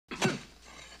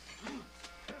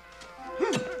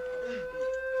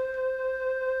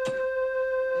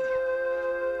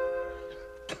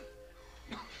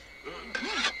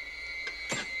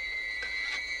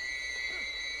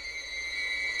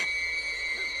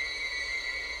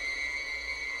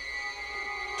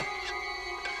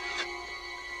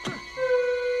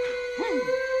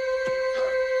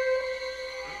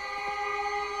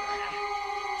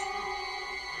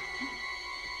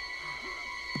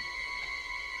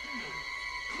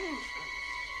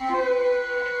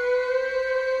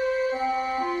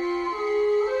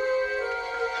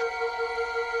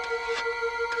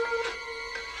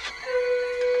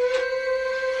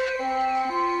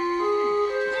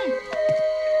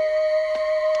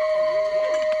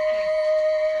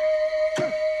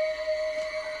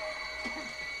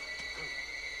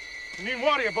You need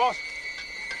water here, boss.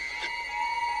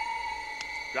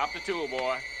 Drop the tool,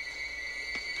 boy.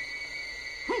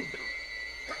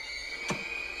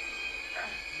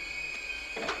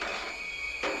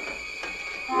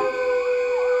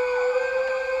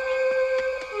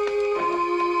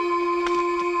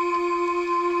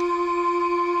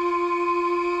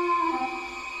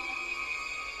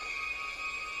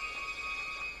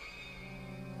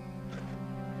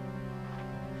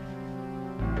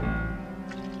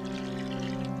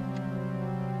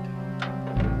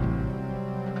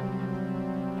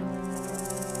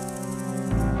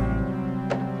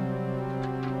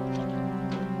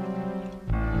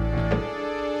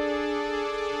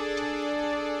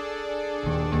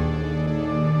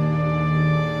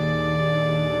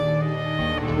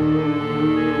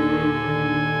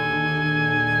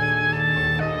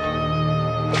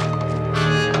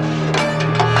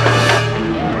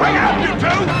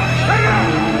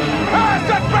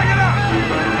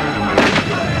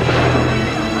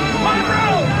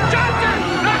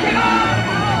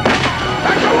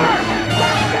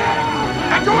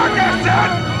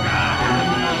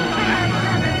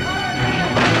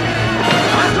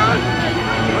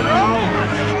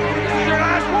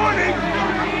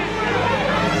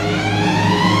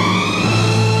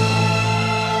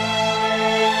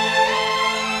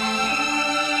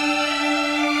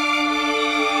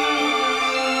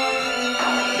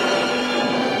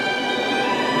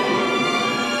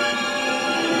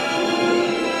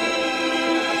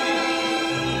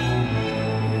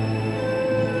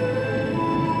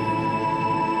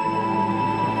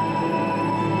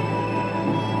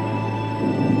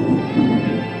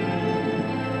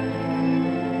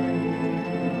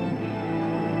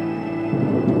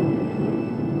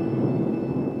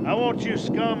 You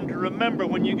scum to remember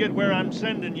when you get where I'm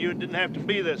sending you, it didn't have to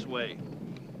be this way.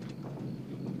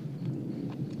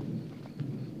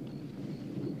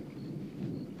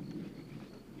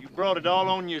 You brought it all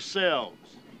on yourselves.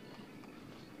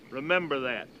 Remember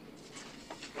that.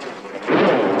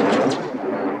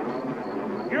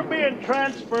 You're being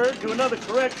transferred to another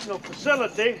correctional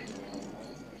facility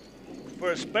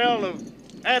for a spell of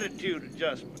attitude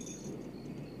adjustment.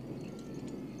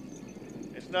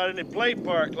 Not any play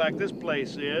park like this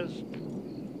place is.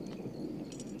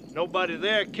 Nobody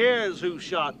there cares who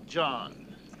shot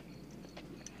John.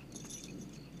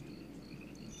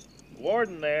 The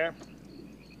warden there,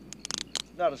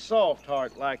 not a soft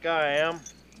heart like I am.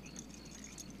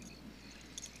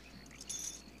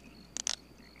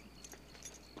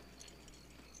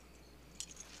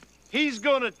 He's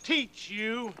gonna teach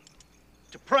you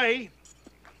to pray,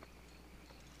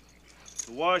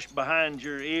 to wash behind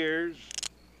your ears,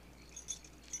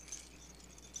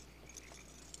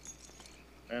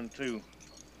 and to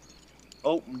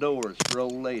open doors for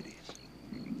old ladies.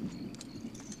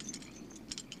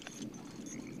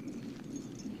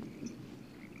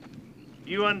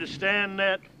 You understand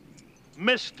that,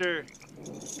 Mr.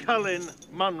 Cullen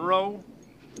Monroe?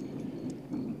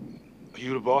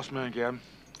 You the boss man, Captain.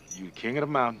 You the king of the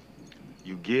mountain.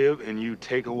 You give and you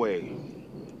take away.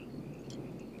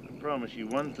 I promise you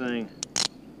one thing,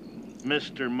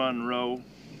 Mr. Monroe.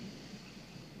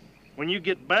 When you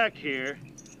get back here,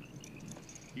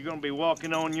 you're gonna be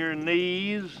walking on your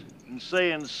knees and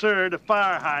saying, sir, to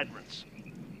fire hydrants.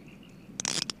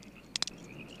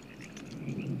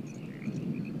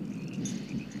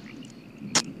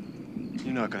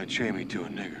 You're not gonna chain me to a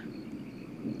nigger.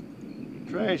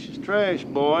 Trash is trash,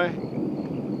 boy.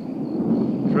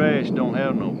 Trash don't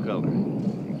have no color.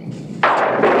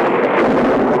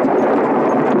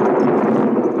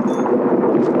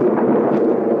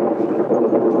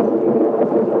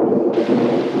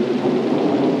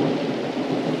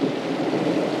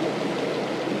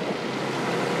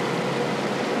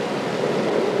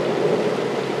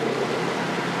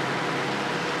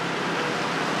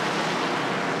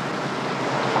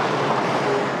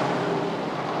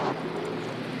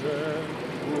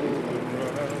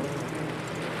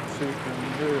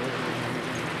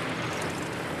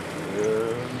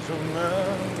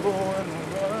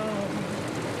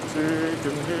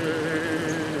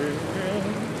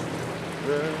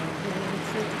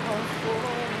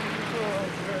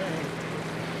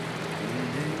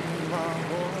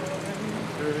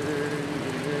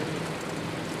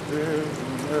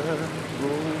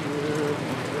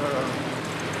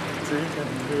 There's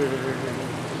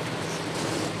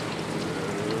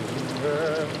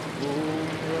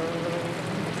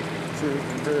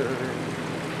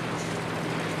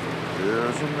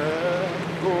a man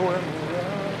going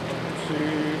around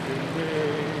seeking me.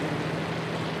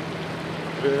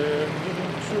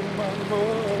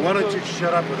 Why don't you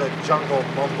shut up with that jungle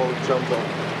mumbo jumbo?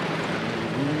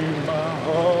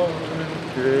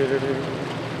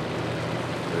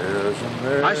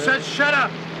 I said shut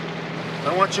up!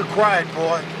 I want you quiet,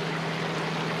 boy.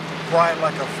 Quiet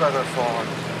like a feather falling.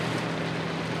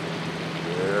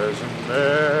 There's a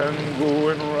man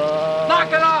going round.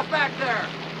 Knock it off back there!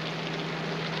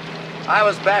 I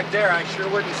was back there, I sure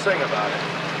wouldn't sing about it.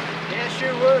 Yes,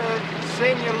 you would.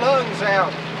 Sing your lungs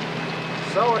out.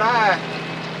 So would I.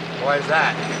 Why is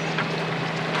that?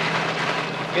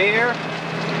 Fear?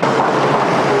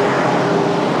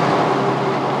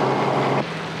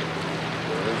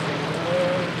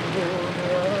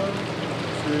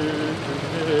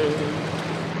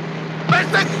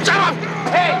 Listen, shut up!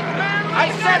 Hey! I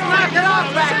said knock it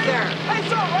off back there! Hey,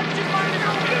 so why did you find it?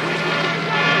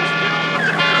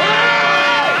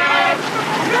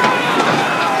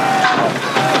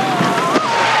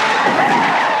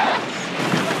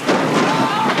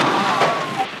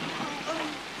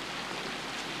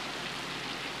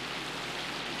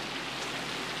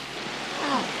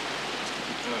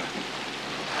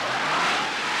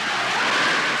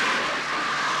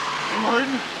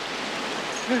 Martin?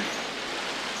 Hey,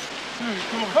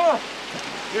 come on.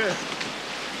 Yeah.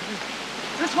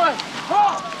 This way!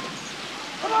 Oh!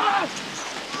 Come on!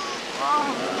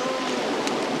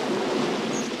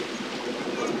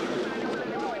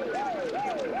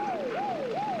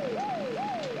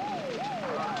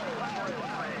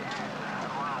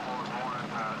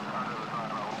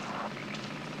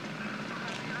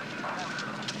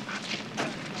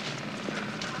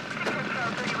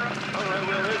 All right,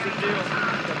 well, here's the deal.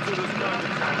 Got two of those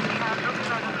convicts.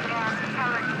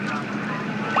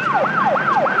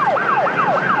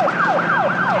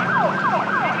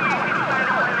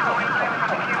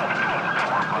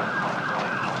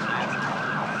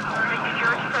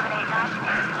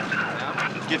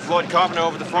 Get Floyd Carpenter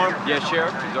over the farm? Yes,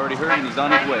 Sheriff. He's already heard and he's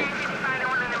on his way.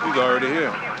 He's already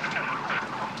here.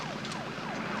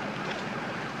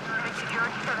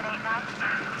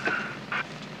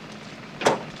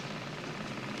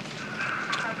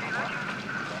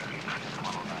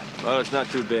 Well, it's not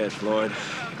too bad, Floyd.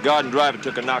 Guard and driver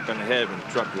took a knock on the head when the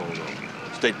truck rolled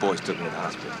over. State boys took him to the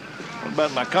hospital. What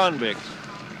about my convicts?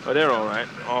 But they're all right.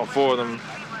 All four of them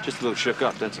just a little shook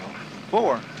up, that's all.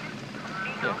 4?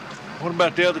 Yeah. What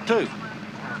about the other 2? The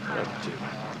other two.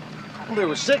 Well, there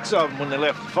were 6 of them when they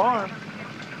left the farm.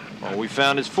 All we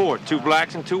found is 4, 2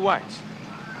 blacks and 2 whites.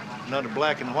 Another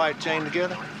black and white chained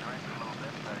together?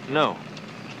 No.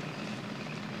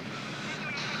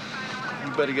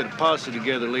 You better get a posse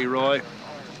together, Leroy.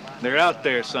 They're out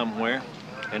there somewhere,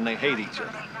 and they hate each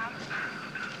other.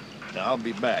 Now, I'll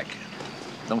be back.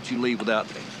 Don't you leave without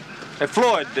me. Hey,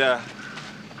 Floyd,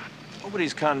 what were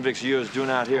these convicts of yours doing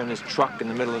out here in this truck in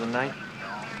the middle of the night?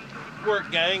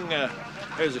 Work, gang.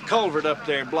 There's a culvert up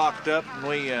there blocked up, and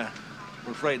we're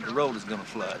afraid the road is gonna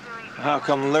flood. How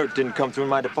come alert didn't come through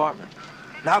my department?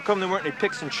 And how come there weren't any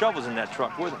picks and shovels in that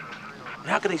truck with them? And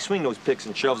how could they swing those picks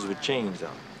and shovels with chains on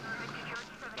them?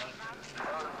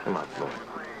 Come on, Floyd.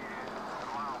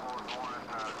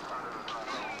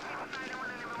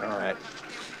 All right.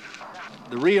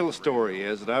 The real story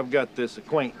is that I've got this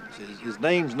acquaintance. His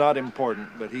name's not important,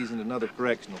 but he's in another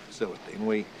correctional facility, and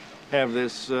we have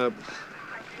this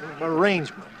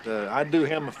arrangement. I do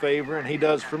him a favor, and he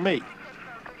does for me.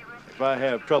 If I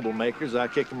have troublemakers, I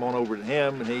kick them on over to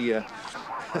him, and he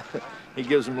he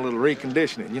gives them a little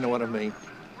reconditioning. You know what I mean?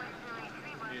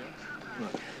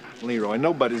 Look, Leroy,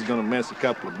 nobody's gonna mess a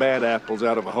couple of bad apples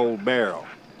out of a whole barrel.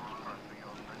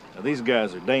 Now, these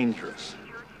guys are dangerous.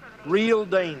 Real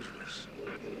dangerous.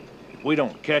 If we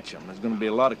don't catch them, there's gonna be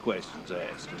a lot of questions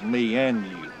asked of me and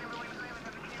you.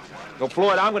 Well,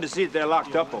 Floyd, I'm going to see that they're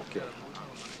locked up okay.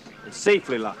 And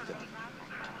safely locked up.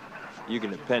 You can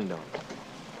depend on it.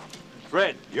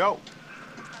 Fred. Yo.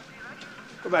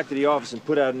 Go back to the office and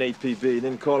put out an APB,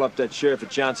 then call up that sheriff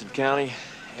at Johnson County.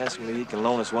 Ask him if he can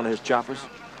loan us one of his choppers.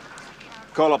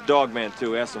 Call up Dogman,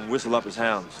 too. Ask him to whistle up his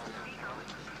hounds.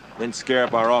 Then scare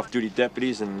up our off-duty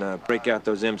deputies and break out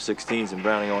those M16s and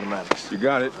Browning automatics. You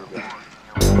got it.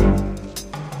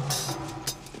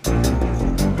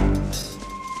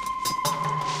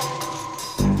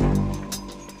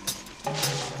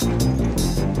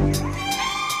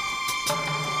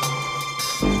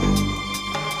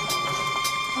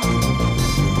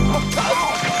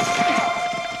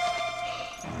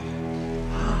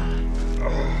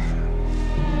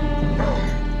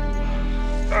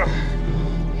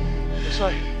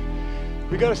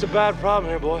 got us a bad problem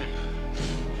here, boy.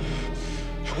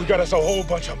 We got us a whole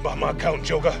bunch of them by my count,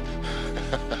 Joker.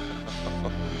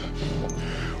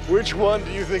 Which one do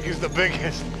you think is the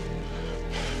biggest?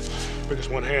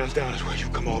 Biggest one, hands down, is where you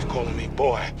come off calling me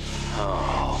boy.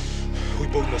 Oh. We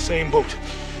both in the same boat.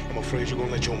 I'm afraid you're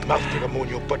gonna let your mouth dig a more in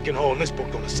your butt can haul, and this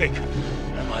boat gonna sink.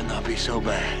 That might not be so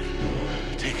bad.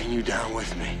 Taking you down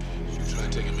with me. You try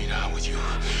taking me down with you.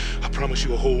 I promise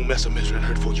you a whole mess of misery and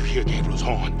hurt before you hear Gabriel's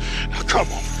horn. Now come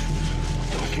on.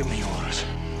 Don't give me orders.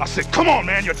 I said, come on,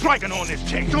 man. You're dragging on this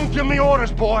chain. Don't give me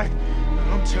orders, boy.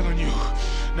 I'm telling you,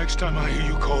 next time I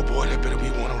hear you call, boy, there better be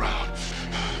one around.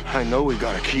 I know we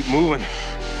gotta keep moving.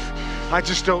 I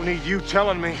just don't need you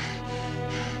telling me.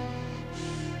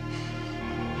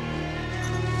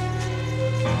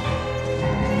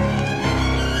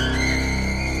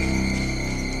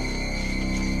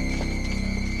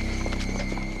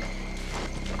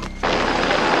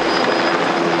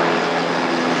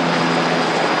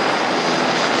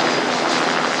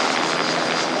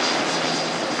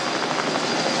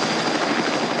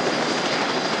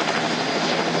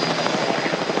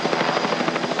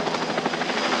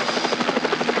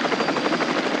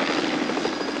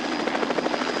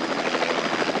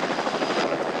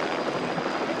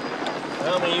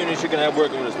 How many units you can have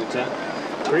working with us,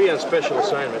 Lieutenant? 3 on special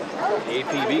assignment. The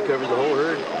APB covers the whole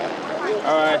herd.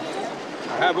 All right.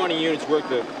 I have one of your units work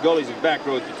the gullies and back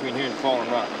roads between here and Fallen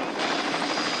Rock.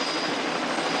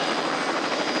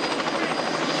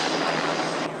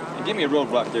 And give me a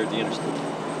roadblock there at the interstate.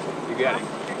 You got it.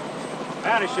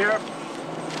 Howdy, Sheriff.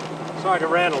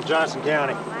 Sergeant Randall, Johnson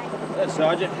County. Yes,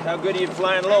 Sergeant. How good are you at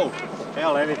flying low?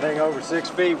 Hell, anything over 6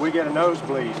 feet, we get a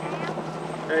nosebleed.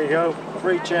 There you go.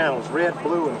 3 channels, red,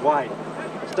 blue, and white.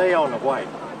 Stay on the white.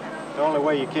 The only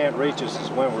way you can't reach us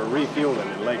is when we're refueling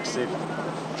in Lake City.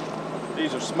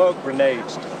 These are smoke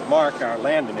grenades to mark our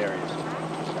landing areas.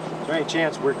 Is there any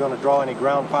chance we're going to draw any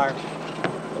ground fire?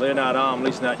 Well, they're not armed, at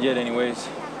least not yet anyways.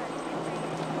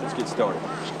 Let's get started.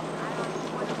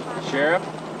 Sheriff,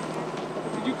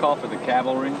 did you call for the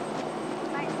cavalry?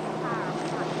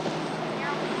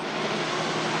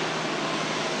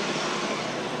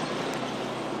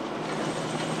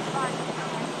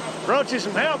 Brought you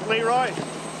some help, Leroy.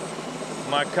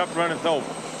 My cup runneth over.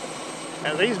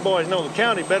 And these boys know the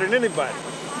county better than anybody.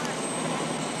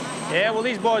 Yeah, well,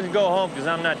 these boys can go home because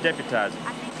I'm not deputizing.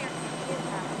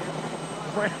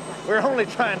 We're only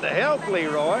trying to help,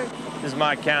 Leroy. This is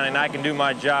my county, and I can do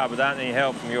my job without any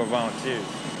help from your volunteers.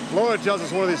 Laura tells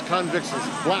us one of these convicts is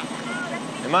black.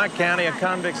 In my county, a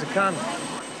convict's a convict.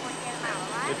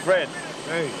 Hey, Fred.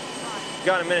 Hey,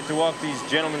 Got a minute to walk these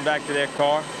gentlemen back to their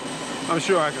car? I'm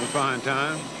sure I can find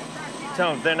time. Tell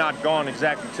them if they're not gone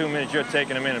exactly 2 minutes, you're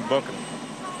taking them in and booking them.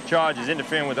 Charge is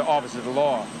interfering with the office of the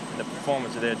law and the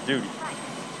performance of their duty.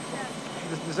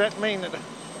 Does that mean that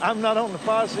I'm not on the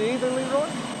posse either, Leroy?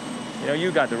 You know,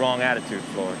 you got the wrong attitude,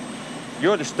 Floyd.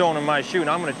 You're the stone in my shoe, and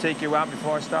I'm going to take you out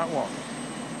before I start walking.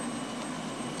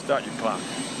 Start your clock.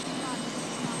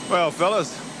 Well,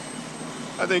 fellas,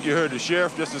 I think you heard the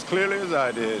sheriff just as clearly as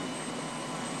I did.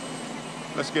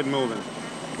 Let's get moving.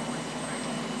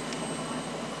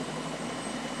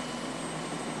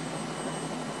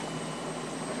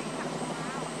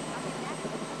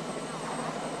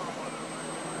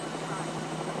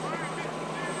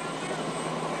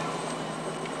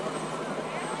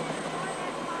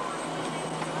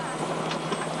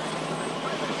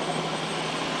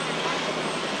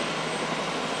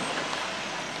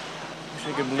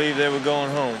 I could believe they were going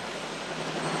home.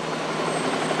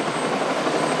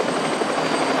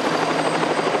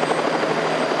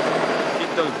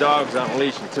 Keep those dogs on a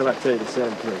leash until I tell you to set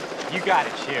them free. You got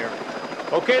it, Sheriff.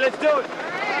 Okay, let's do it.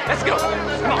 Let's go.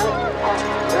 Come on.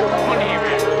 Come on here,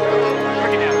 man.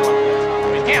 Work it out. Come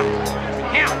on. Count.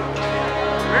 Count.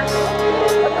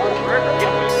 Work.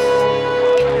 Get away.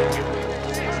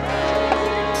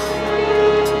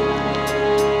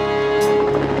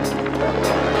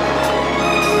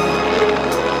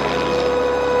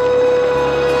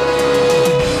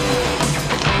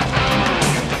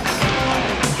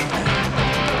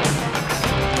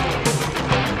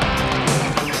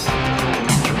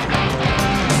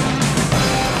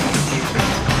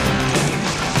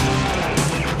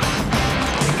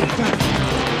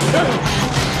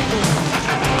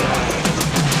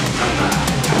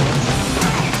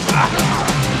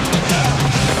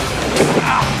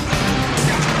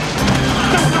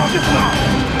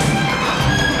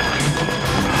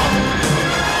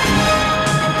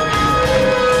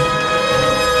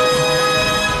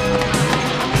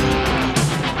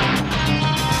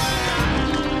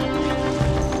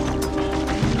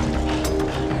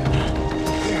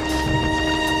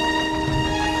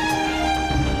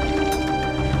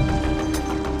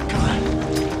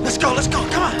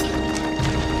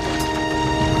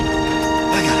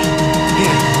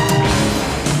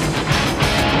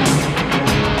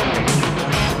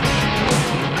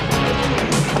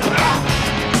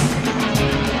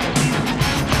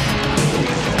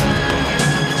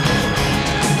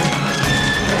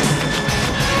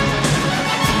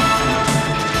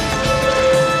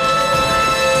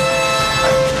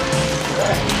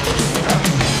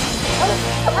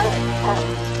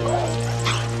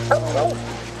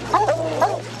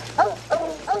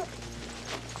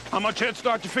 How much head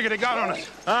start you figure they got on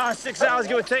us? 6 hours,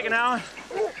 give or take an hour.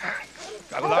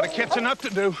 Got a lot of catching up to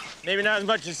do. Maybe not as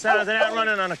much as sounds and out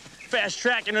running on a fast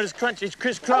track into this country. It's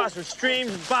crisscrossed with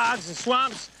streams and bogs and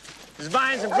swamps. There's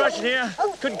vines and brush in here.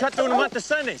 Couldn't cut through in a month of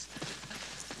Sundays.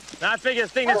 Now, I figure the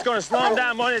thing that's going to slow them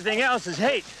down more than anything else is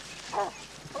hate.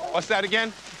 What's that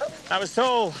again? I was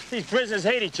told these prisoners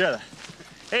hate each other.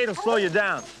 Hate will slow you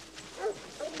down.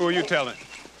 Who are you telling?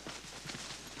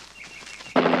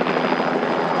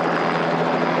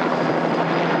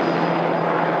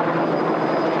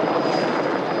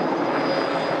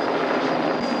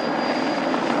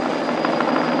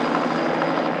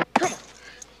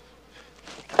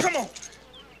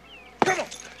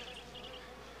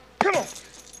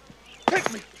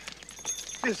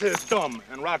 This is dumb,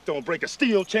 and rock don't break a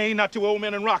steel chain, not two old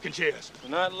men in rocking chairs. We're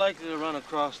not likely to run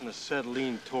across an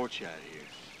acetylene torch out here.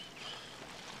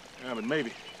 Yeah, but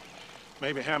maybe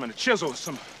ham and a chisel or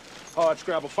some hard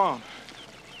scrabble farm.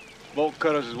 Bolt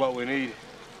cutters is what we need.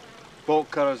 Bolt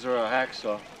cutters are a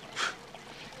hacksaw.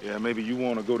 Yeah, maybe you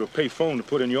want to go to a pay phone to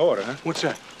put in your order, huh? What's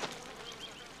that?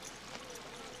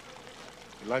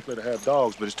 You're likely to have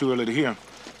dogs, but it's too early to hear them.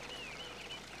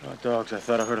 Not dogs. I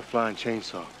thought I heard a flying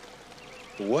chainsaw.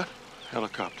 What?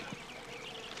 Helicopter.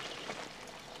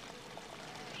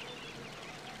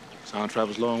 Sound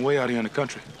travels a long way out here in the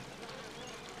country.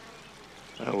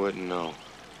 I wouldn't know.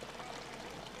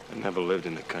 I never lived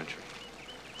in the country.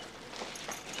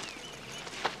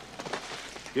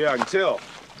 Yeah, I can tell.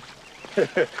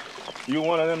 You're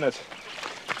one of them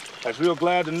that's real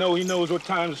glad to know he knows what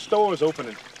time the store is open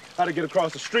and how to get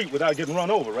across the street without getting run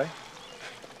over, right?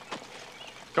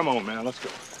 Come on, man, let's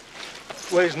go.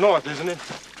 Ways north, isn't it?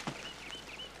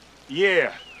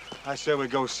 Yeah. I said we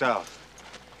go south.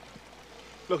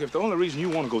 Look, if the only reason you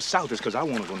want to go south is because I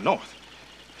want to go north,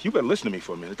 you better listen to me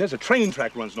for a minute. There's a train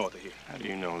track runs north of here. How do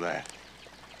you know that?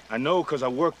 I know because I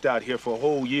worked out here for a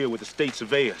whole year with the state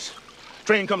surveyors.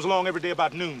 Train comes along every day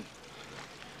about noon.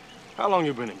 How long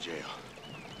you been in jail?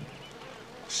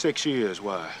 6 years,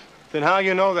 why? Then how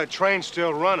you know that train's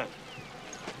still running?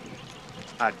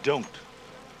 I don't.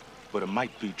 But a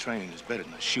might-be train is better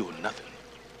than a sure nothing.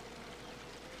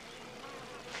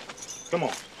 Come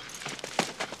on.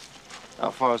 How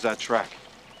far is that track?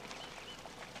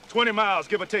 20 miles,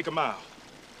 give or take a mile.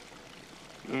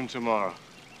 Noon tomorrow.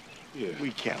 Yeah.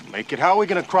 We can't make it. How are we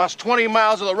gonna cross 20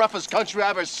 miles of the roughest country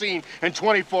I've ever seen in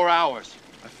 24 hours?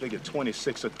 I figured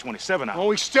 26 or 27 hours. Well,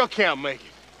 we still can't make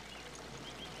it.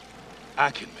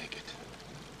 I can make it.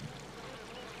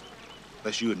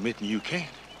 Unless you admitting you can't.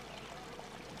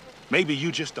 Maybe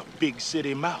you just a big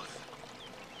city mouth.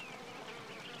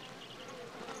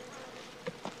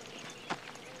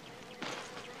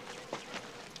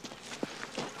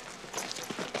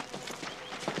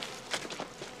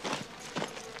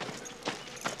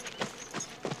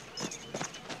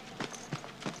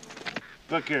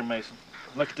 Look here, Mason.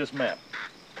 Look at this map.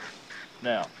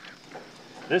 Now,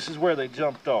 this is where they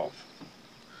jumped off.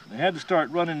 They had to start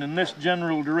running in this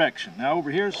general direction. Now, over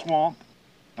here's swamp,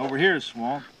 over here's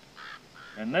swamp,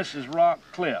 and this is rock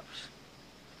cliffs.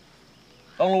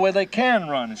 The only way they can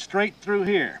run is straight through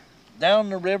here, down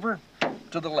the river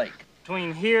to the lake.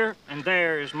 Between here and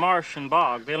there is marsh and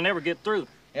bog. They'll never get through.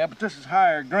 Yeah, but this is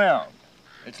higher ground.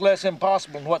 It's less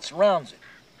impossible than what surrounds it.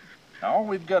 Now, all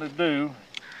we've got to do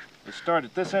is start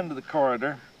at this end of the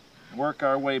corridor and work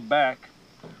our way back,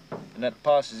 and that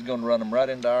posse's gonna run them right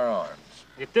into our arms.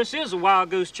 If this is a wild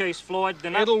goose chase, Floyd,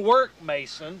 then It'll work,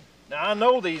 Mason. Now, I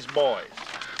know these boys.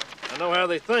 I know how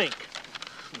they think.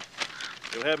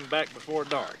 You'll have them back before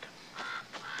dark.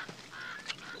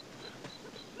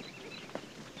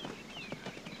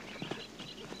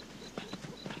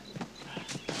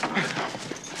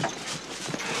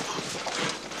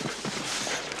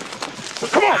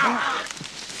 Come on!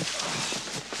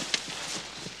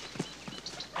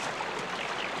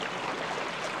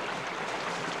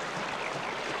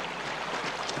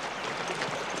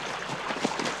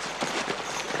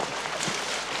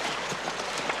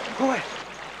 Boy!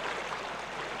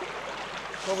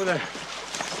 Over there.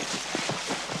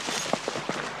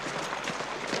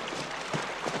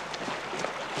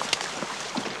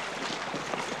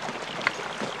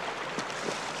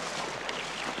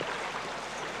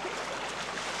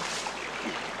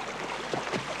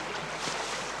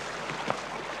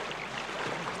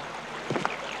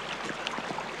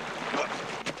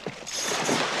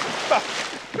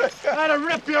 I'd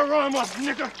rip your arm off,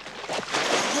 nigger!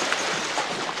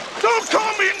 Don't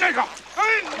call me nigger! I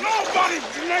ain't nobody's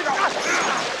nigger!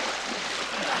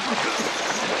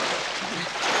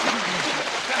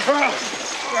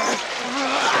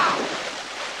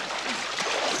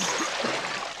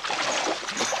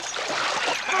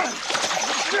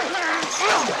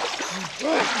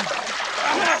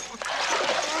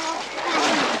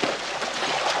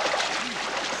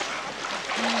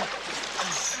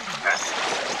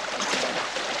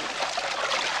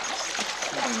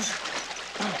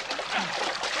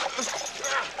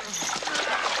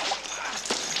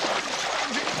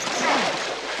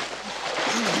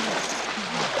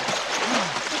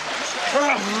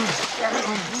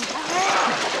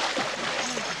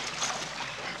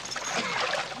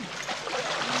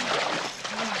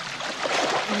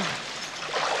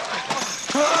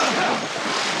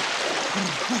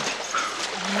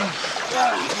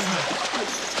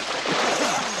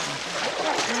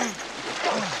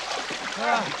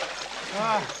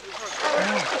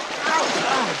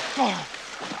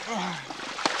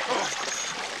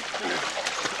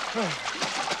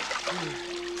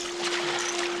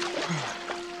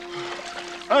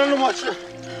 I don't know what you're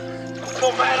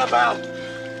so mad about.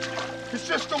 It's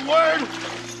just a word.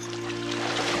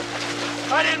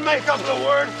 I didn't make up the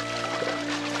word.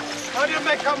 I didn't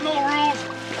make up no rules.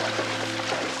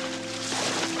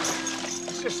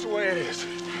 It's just the way it is.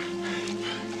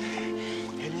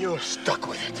 And you're stuck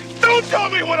with it. Don't tell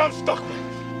me what I'm stuck with.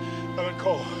 I've been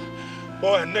called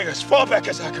boy and nigga as far back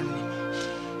as I can remember.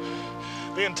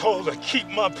 Being told to keep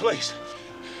my place.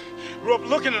 Grew up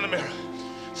looking in the mirror,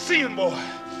 seeing boy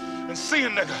and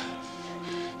seeing nigga.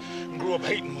 And grew up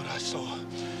hating what I saw.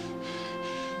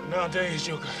 But nowadays,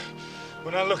 Joker,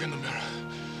 when I look in the mirror,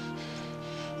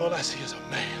 all I see is a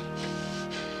man.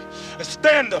 A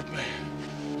stand-up man.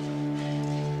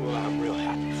 Well, I'm real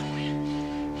happy for you.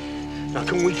 Now,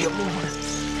 can we get moving?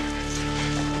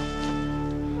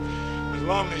 As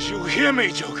long as you hear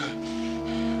me, Joker,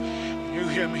 you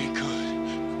hear me good.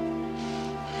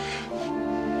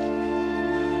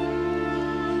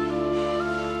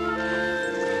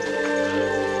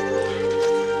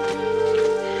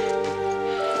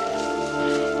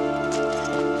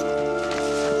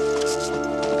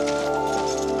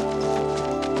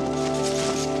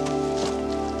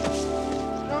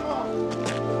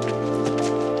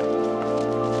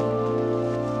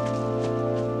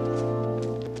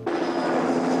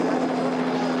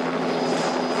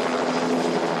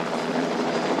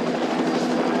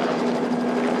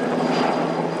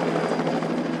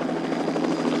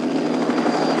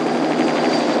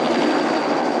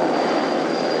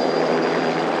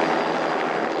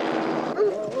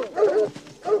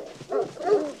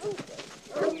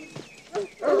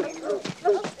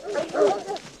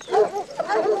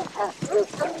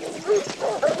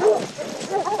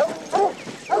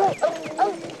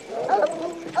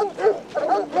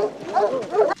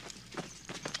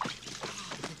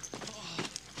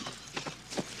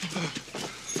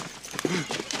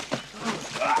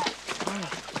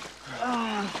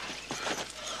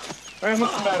 Man,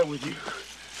 what's the matter with you?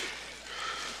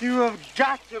 You have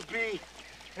got to be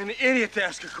an idiot to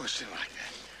ask a question like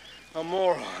that. A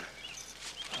moron.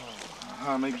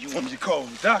 Maybe you want me to call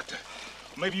the doctor.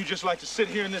 Maybe you just like to sit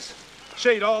here in this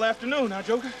shade all afternoon, huh,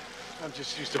 Joker? I'm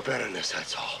just used to better than this,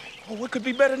 that's all. Oh, what could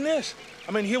be better than this?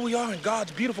 I mean, here we are in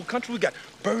God's beautiful country. We got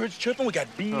birds chirping, we got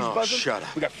bees buzzing. Shut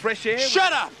up. We got fresh air.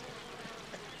 Shut up!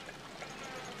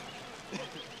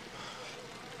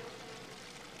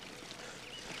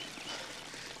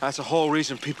 That's the whole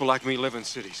reason people like me live in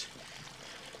cities.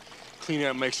 Clean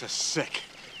air makes us sick.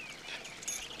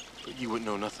 But you wouldn't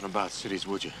know nothing about cities,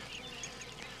 would you?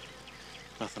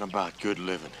 Nothing about good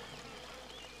living.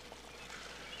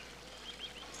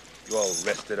 You all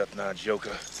rested up now,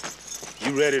 Joker?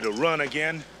 You ready to run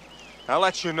again? I'll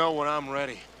let you know when I'm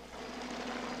ready.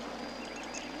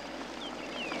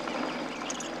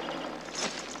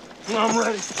 I'm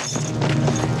ready.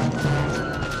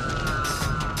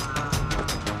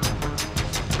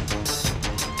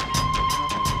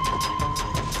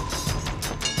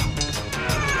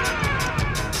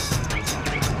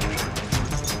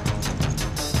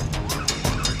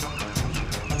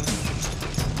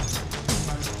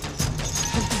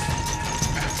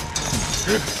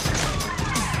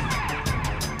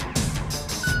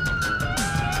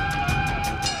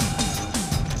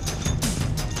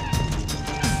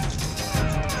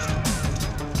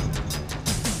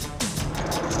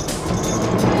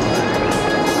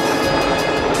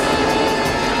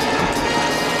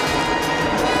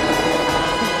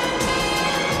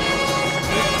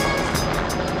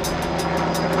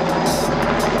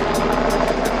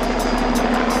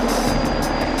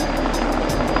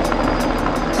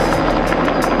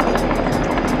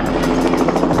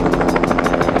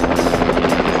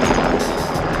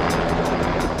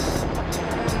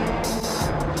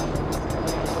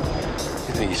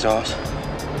 Saw us?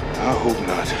 I hope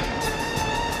not.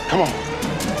 Come on.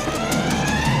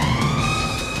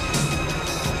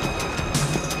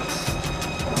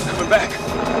 Coming back.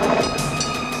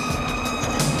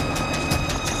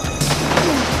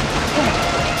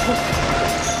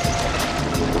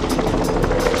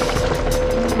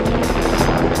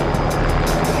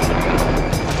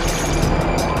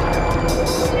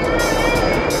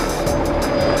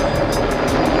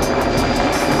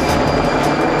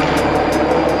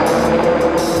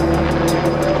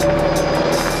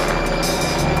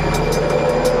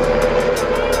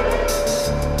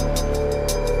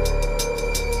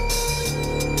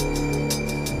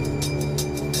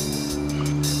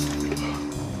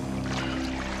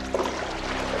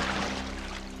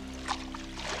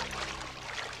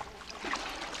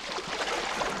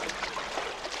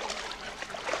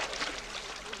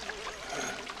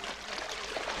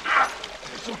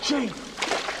 chain.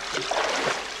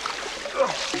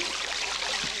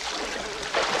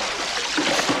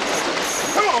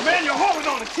 Come on, man, you're holding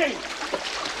on the chain.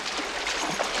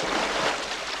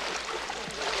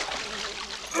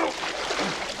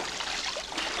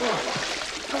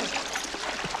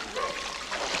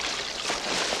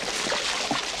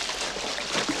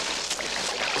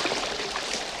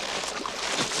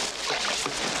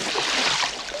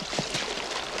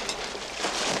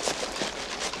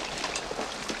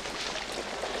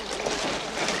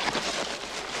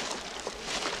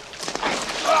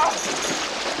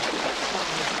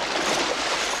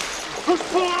 Who's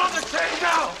pulling on the chain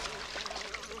now?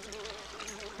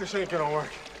 This ain't gonna work.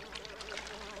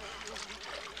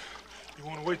 You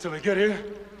want to wait till they get here?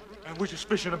 And we just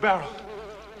fish in a barrel.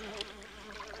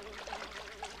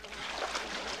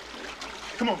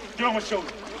 Come on, get on my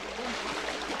shoulder.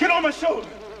 Get on my shoulder.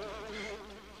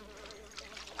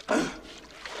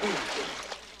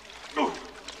 Go.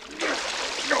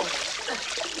 Go.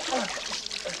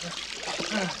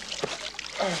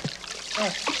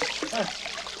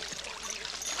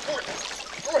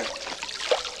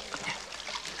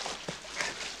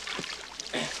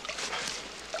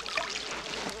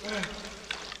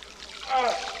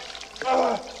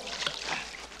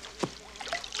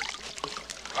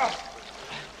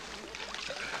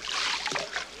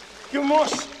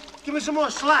 Give me some more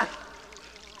slack.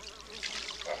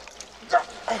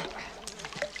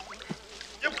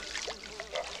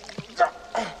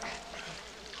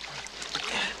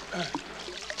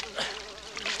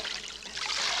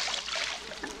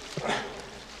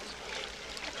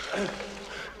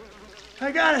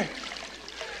 I got it.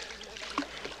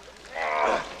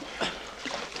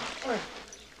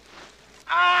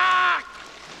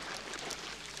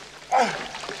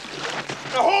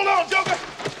 Now hold on, Joker.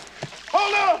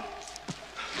 Hold on.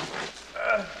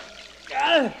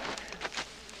 Got it.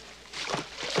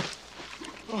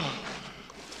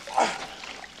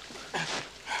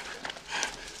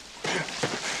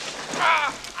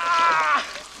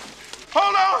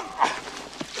 Hold on.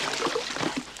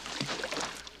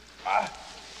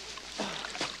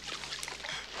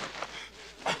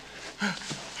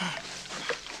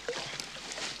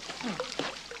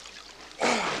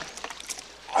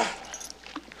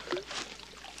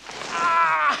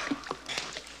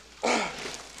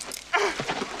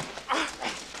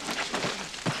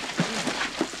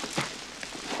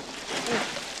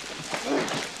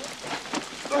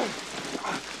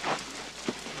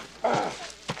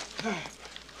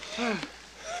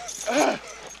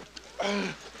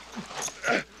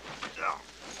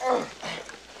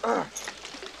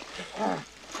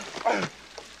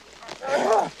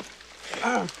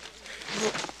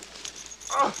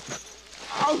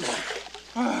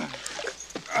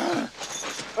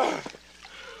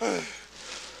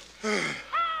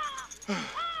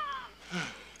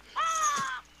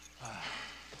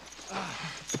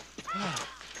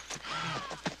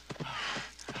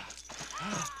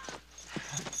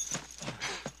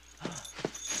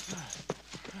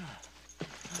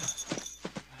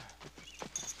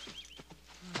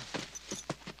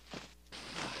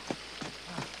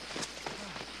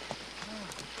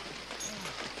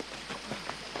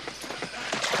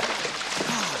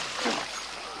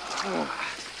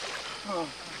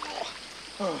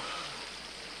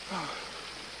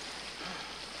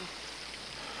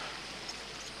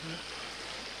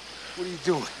 What are you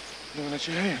doing? Looking at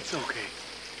your hands. It's okay.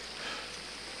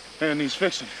 Hand needs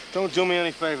fixing. Don't do me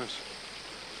any favors.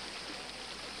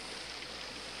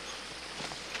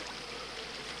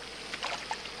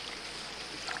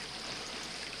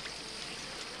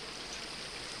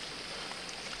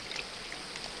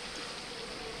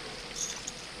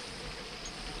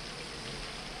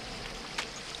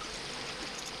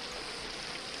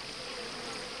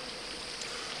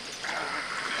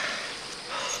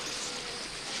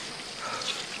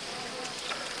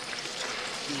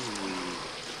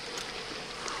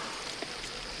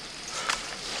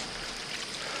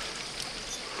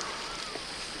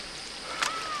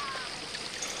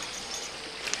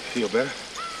 Feel better?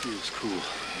 Feels cool.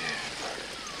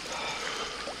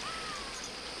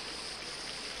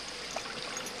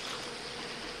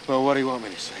 Well, what do you want me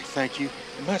to say? Thank you?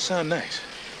 It might sound nice.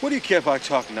 What do you care if I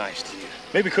talk nice to you?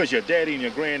 Maybe because your daddy and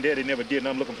your granddaddy never did, and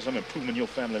I'm looking for some improvement in your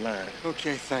family line.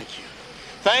 Okay, thank you.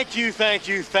 Thank you, thank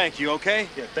you, thank you, okay?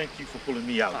 Yeah, thank you for pulling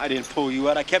me out. I didn't pull you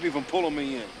out. I kept you from pulling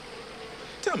me in.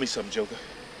 Tell me something, Joker.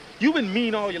 You been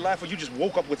mean all your life, or you just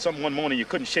woke up with something one morning you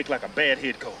couldn't shake like a bad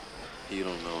head cold? You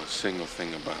don't know a single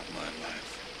thing about my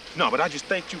life. No, but I just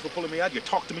thanked you for pulling me out. You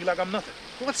talk to me like I'm nothing.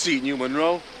 What's eating you,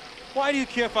 Monroe? Why do you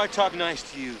care if I talk nice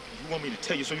to you? You want me to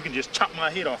tell you so you can just chop my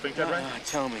head off, ain't that right?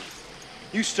 Tell me.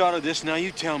 You started this, now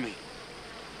you tell me.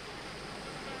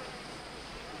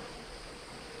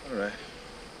 All right.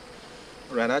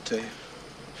 All right, I'll tell you.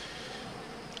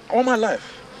 All my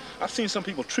life, I've seen some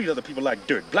people treat other people like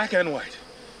dirt, black and white.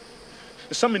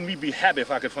 There's something in me be happy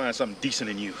if I could find something decent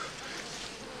in you.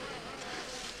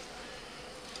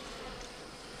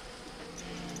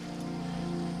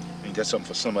 Ain't that something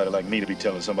for somebody like me to be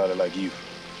telling somebody like you?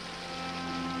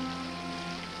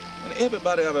 And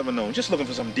everybody I've ever known, just looking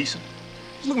for something decent.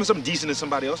 Just looking for something decent in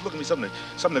somebody else, looking for something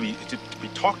to be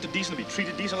talked to decent, to be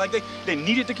treated decent, like they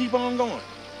needed to keep on going.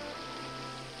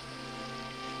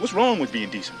 What's wrong with being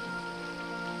decent?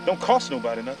 Don't cost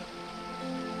nobody nothing.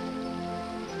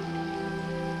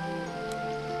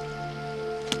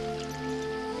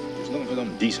 Just looking for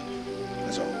something decent,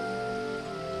 that's all.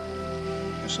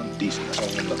 Just something decent, that's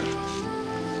all I'm looking for.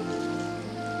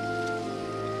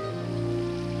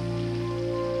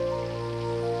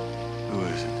 Who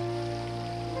is it?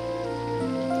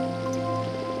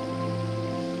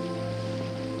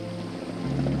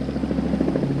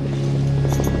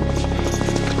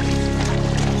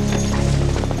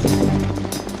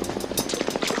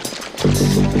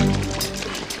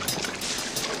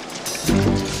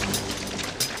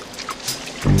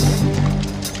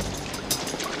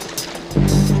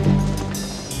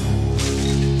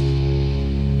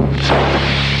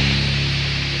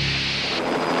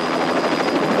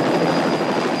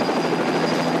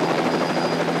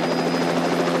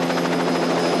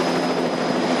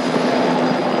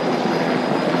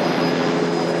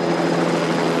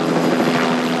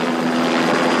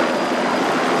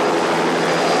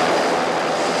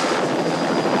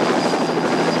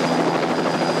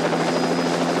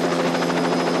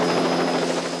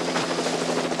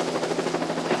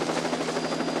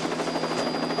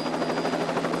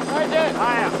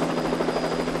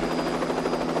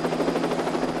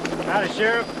 Howdy,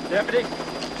 Sheriff, Deputy.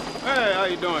 Hey, how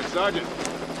you doing, Sergeant?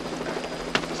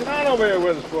 Sit down over here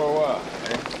with us for a while.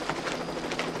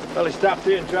 Well, he stopped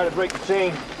here and tried to break the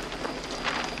chain.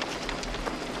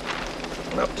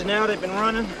 Well, up to now, they've been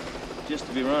running just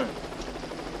to be running.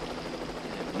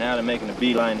 But now they're making a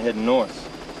beeline heading north.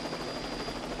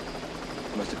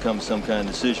 Must have come to some kind of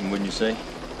decision, wouldn't you say?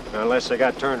 Unless they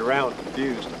got turned around and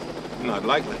confused. Not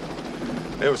likely.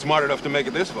 They were smart enough to make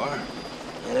it this far.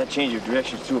 Yeah, that change of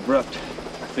direction's too abrupt.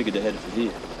 I figured they headed for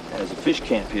here. There's a fish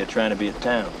camp here trying to be a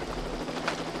town.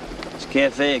 There's a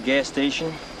cafe, a gas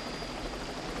station,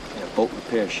 and a boat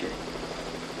repair shed.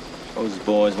 Those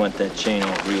boys want that chain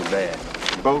off real bad.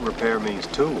 Boat repair means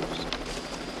tools.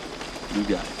 You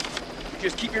got it.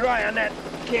 Just keep your eye on that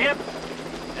camp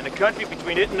and the country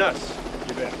between it and us.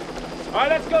 You bet. All right,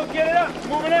 let's go get it up.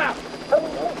 Moving out.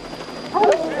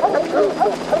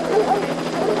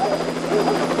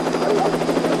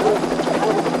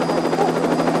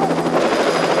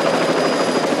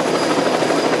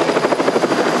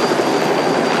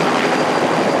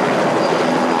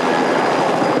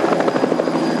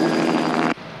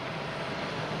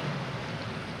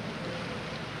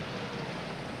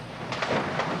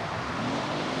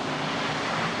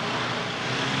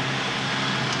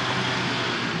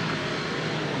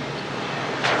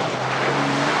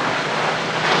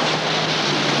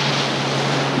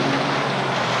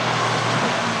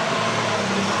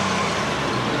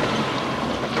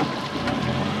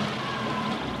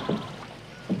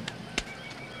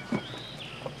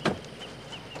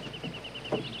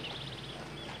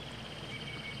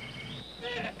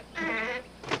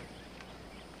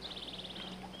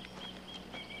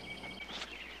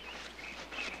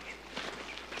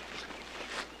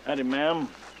 Howdy, ma'am.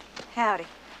 Howdy.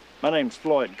 My name's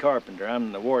Floyd Carpenter.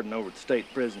 I'm the warden over at the State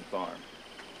Prison Farm.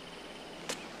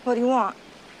 What do you want?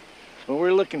 Well,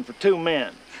 we're looking for 2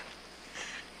 men.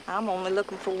 I'm only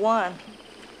looking for one.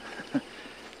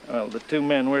 Well, the 2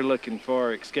 men we're looking for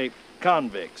are escaped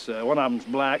convicts. One of them's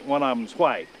black, one of them's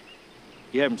white.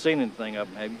 You haven't seen anything of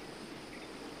them, have you?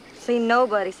 Seen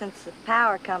nobody since the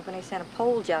power company sent a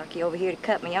pole jockey over here to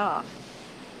cut me off.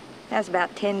 That's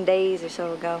about 10 days or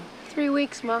so ago. 3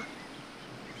 weeks, Ma.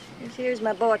 Here's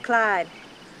my boy Clyde.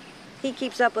 He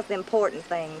keeps up with the important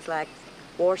things like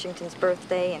Washington's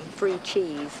birthday and free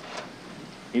cheese.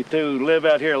 You 2 live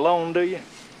out here alone, do you?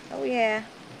 Oh, yeah.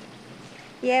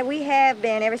 Yeah, we have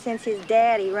been ever since his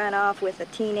daddy run off with a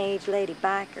teenage lady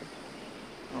biker.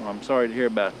 Oh, I'm sorry to hear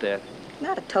about that.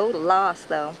 Not a total loss,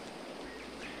 though.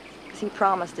 'Cause he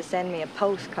promised to send me a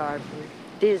postcard from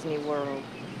Disney World.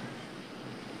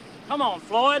 Come on,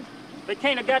 Floyd. They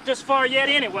can't have got this far yet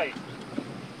anyway.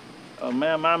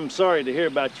 Ma'am, I'm sorry to hear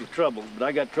about your troubles, but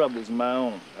I got troubles of my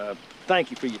own. thank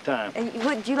you for your time.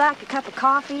 Would you like a cup of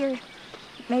coffee or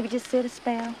maybe just sit a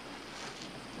spell? I'm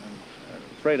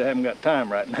afraid I haven't got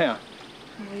time right now.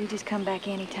 Well, you just come back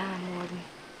anytime, Warden.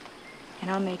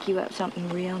 And I'll make you up something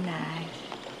real nice.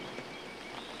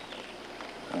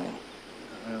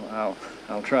 Well,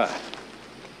 I'll try.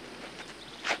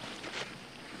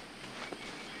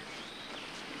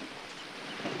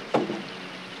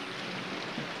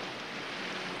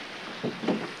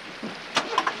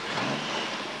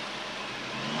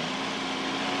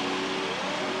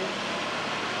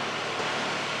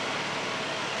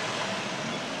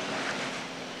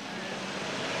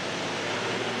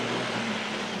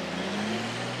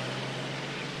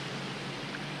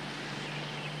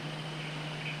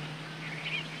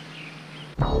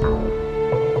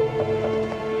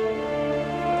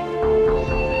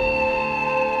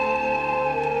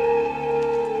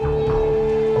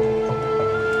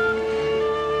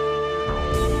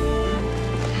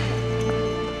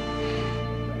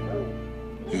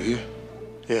 You here?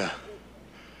 Yeah.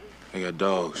 They got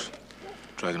dogs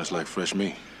tracking us like fresh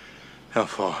meat. How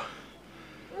far?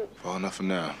 Far enough for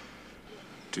now.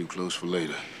 Too close for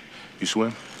later. You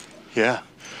swim? Yeah.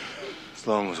 As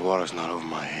long as water's not over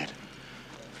my head.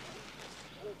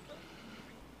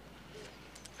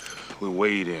 We'll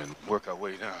wade in, work our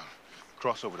way down,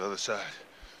 cross over to the other side.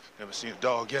 Never seen a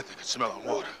dog yet that could smell on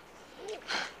water.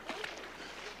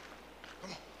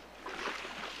 Come on.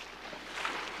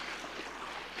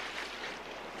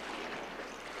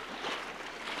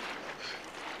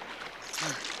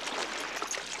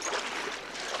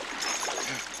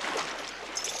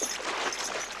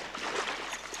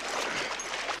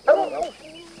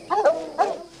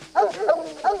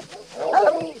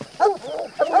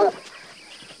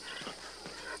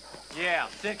 Yeah,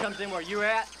 sin comes in where you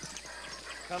at,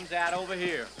 comes out over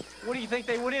here. What do you think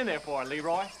they went in there for,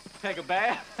 Leroy? Take a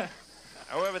bath?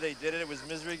 However they did it, it was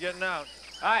misery getting out.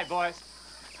 All right, boys.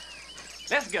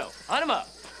 Let's go. Hunt 'em up.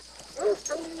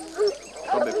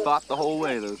 Probably fought the whole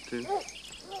way, those two.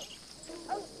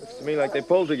 Looks to me like they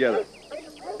pulled together.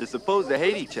 They're supposed to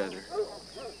hate each other.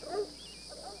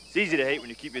 It's easy to hate when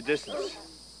you keep your distance.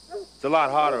 It's a lot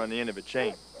harder on the end of a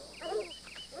chain.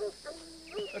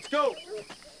 Let's go.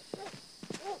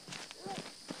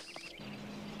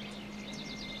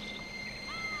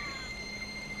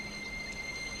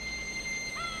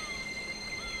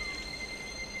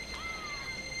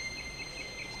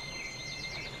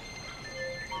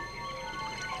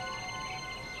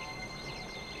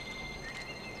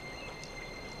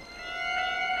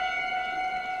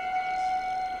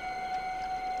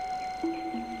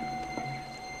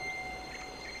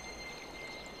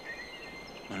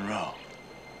 Monroe.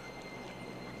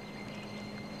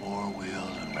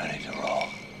 Four-wheeled and ready to roll.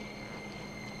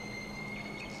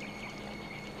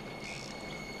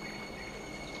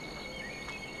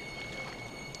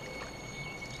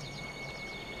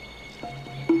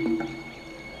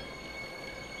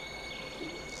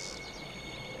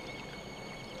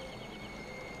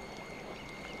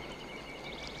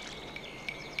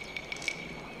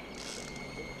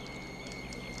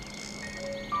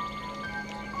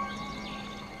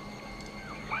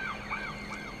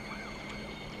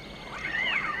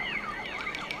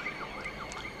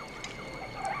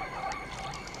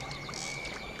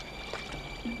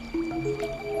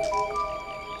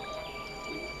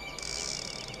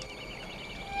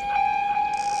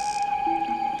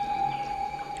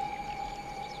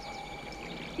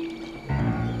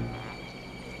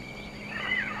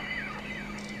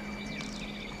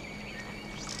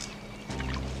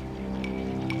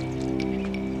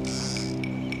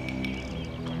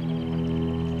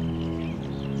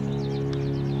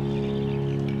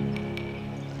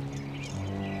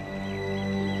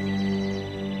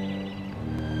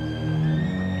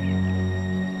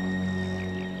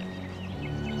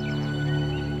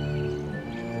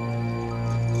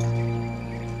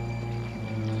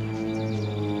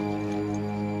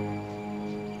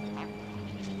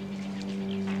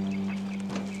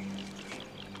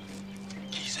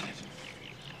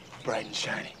 Bright and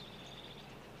shiny.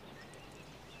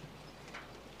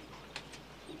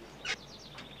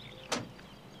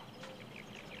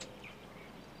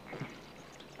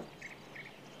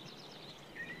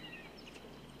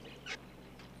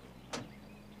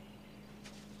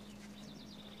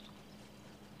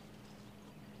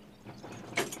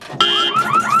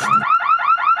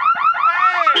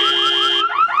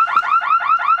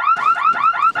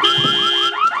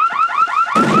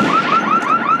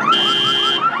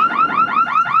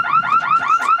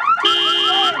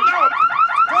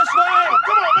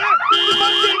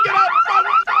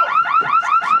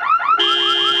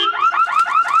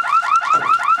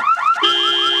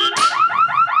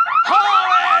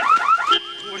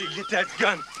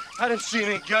 gun. I didn't see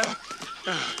any gun.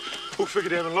 Who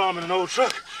figured they had an alarm in an old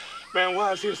truck? Man,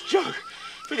 why is his junk?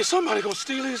 Figure somebody gonna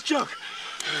steal his junk.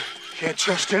 Can't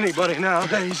trust anybody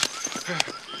nowadays.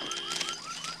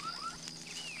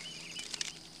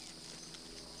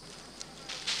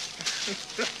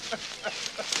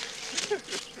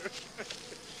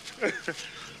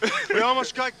 We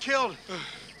almost got killed.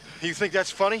 You think that's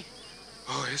funny?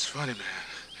 Oh, it's funny, man.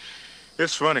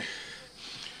 It's funny.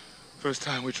 First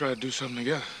time we tried to do something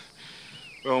together,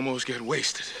 we almost get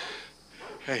wasted.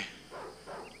 Hey.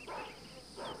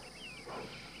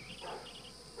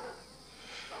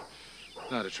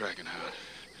 Not a tracking hound.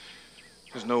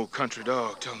 There's no country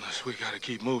dog telling us we gotta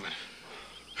keep moving.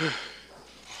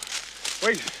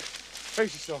 Wait.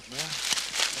 Pace yourself,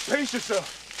 man. Pace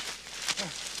yourself.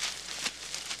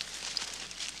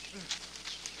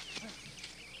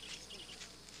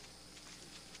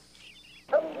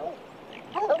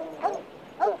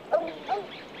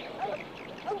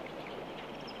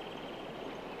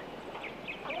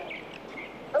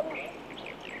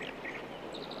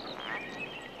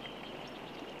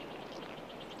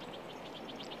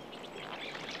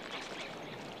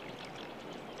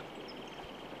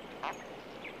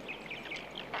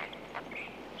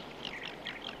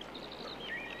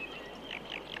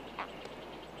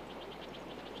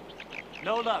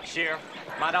 No luck, Sheriff.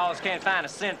 My dogs can't find a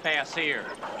scent pass here.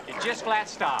 It just flat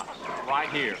stops, right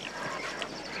here.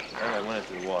 I went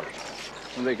into the water.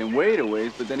 Well, they can wade a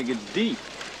ways, but then it gets deep.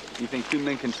 You think two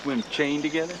men can swim chained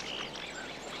together?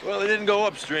 Well, they didn't go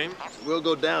upstream. We'll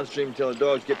go downstream until the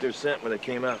dogs get their scent where they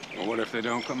came out. Well, what if they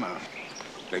don't come out?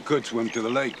 They could swim to the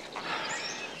lake.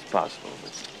 It's possible,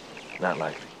 but not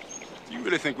likely. Do you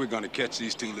really think we're gonna catch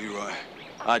these two, Leroy?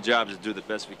 Our job is to do the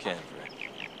best we can, Fred.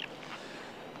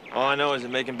 All I know is they're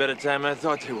making better time than I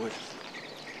thought they would.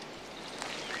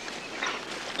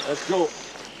 Let's go.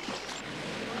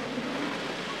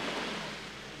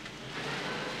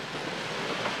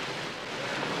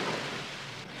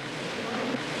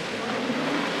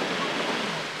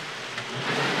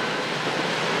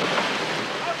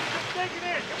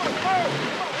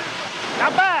 Now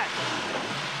back!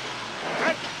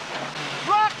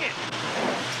 Rock it!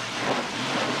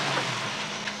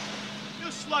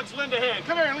 You slugs lend a hand.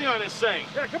 Come here and lean on this thing.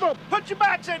 Yeah, come on, put your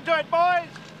backs into it, boys!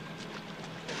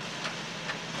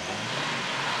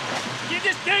 You're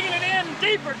just digging it in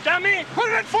deeper, dummy!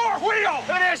 Put it in four-wheel!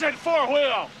 It isn't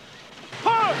four-wheel.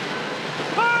 Push!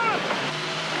 Push!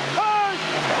 Push!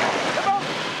 Come on!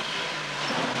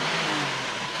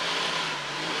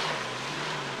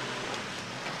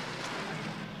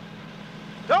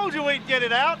 Told you we'd get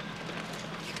it out.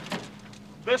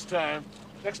 This time,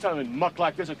 next time in muck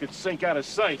like this, it could sink out of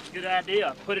sight. Good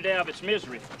idea. Put it out of its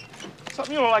misery.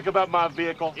 Something you don't like about my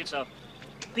vehicle? It's a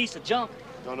piece of junk.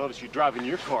 Don't notice you driving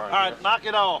your car. All right, knock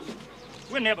it off.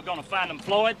 We're never gonna find them,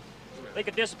 Floyd. They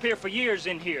could disappear for years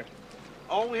in here.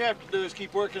 All we have to do is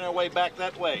keep working our way back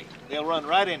that way. They'll run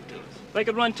right into us. They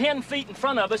could run 10 feet in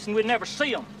front of us and we'd never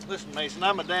see them. Listen, Mason,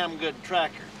 I'm a damn good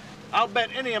tracker. I'll bet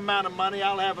any amount of money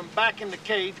I'll have them back in the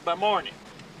cage by morning.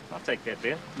 I'll take that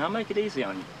bet. Now make it easy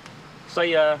on you.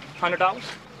 Say, $100?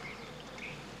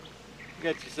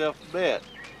 Get yourself a bet.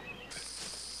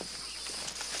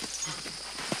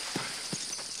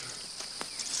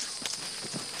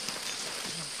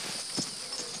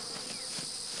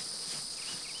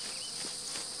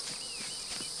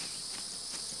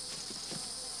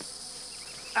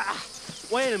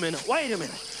 Wait a minute, wait a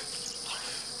minute.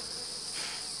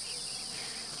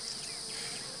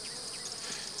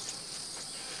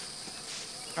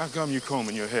 How come you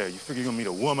combing your hair? You figure you're gonna meet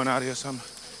a woman out here or something?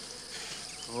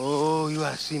 Oh, you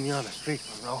ought to see me on the street,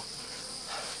 Monroe.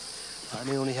 I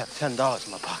may only have $10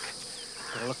 in my pocket,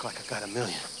 but I look like I got $1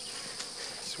 million.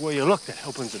 It's where you look that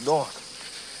opens the doors.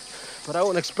 But I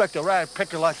wouldn't expect a rag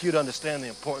picker like you to understand the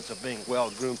importance of being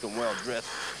well-groomed and well-dressed.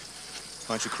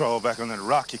 Why don't you crawl back on that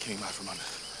rock you came out from under?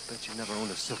 I bet you never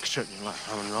owned a silk shirt in your life,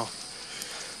 huh, Monroe?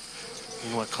 You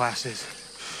know what class is?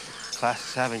 Class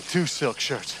is having 2 silk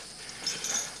shirts.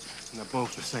 And they're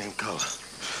both the same color.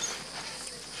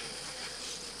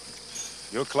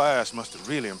 Your class must have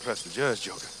really impressed the judge,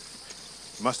 Joker.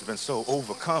 You must have been so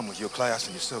overcome with your class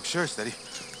and your silk shirts that he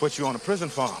put you on a prison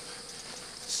farm.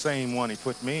 Same one he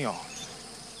put me on.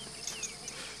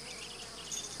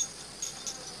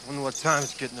 Wonder what time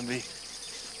it's getting to be.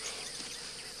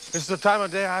 This is the time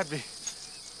of day I'd be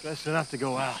dressed enough to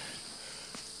go out.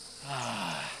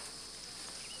 Ah.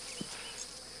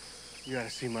 You gotta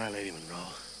see my lady, Monroe.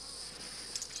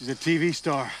 She's a TV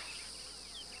star.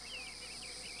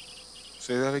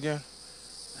 Say that again?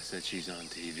 I said she's on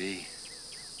TV.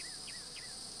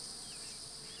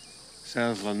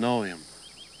 Sells linoleum.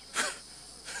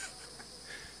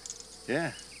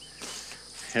 Yeah.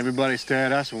 Everybody stare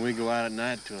at us when we go out at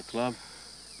night to a club.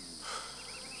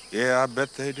 Yeah, I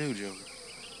bet they do, Joker.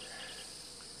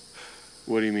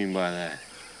 What do you mean by that?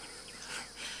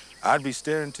 I'd be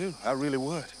staring, too. I really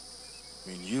would. I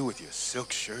mean, you with your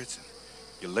silk shirts and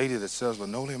your lady that sells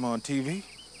linoleum on TV.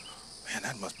 Man,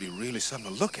 that must be really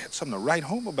something to look at, something to write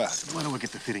home about. Why do I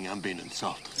get the feeling I'm being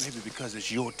insulted? Maybe because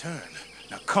it's your turn.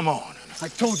 Now, come on. I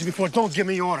told you before, don't give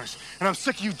me orders. And I'm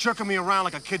sick of you jerking me around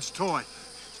like a kid's toy.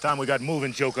 It's time we got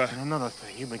moving, Joker. And another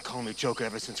thing, you've been calling me Joker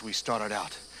ever since we started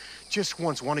out. Just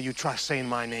once, one of you try saying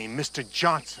my name, Mr.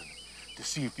 Johnson, to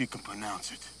see if you can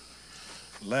pronounce it.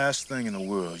 Last thing in the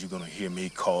world you're gonna hear me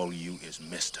call you is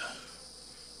Mister.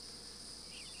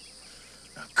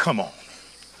 Now, come on.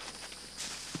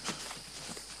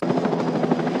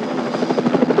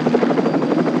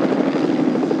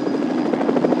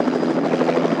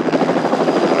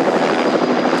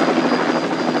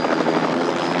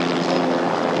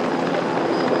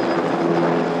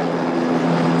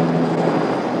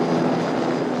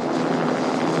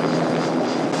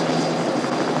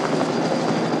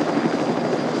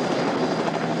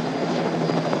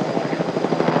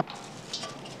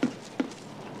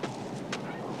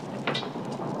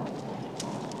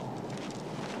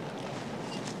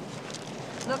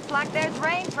 Looks like there's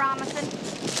rain promising.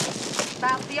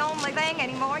 About the only thing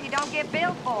anymore you don't get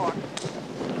billed for.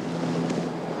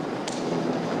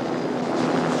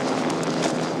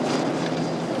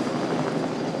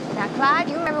 Now, Clyde,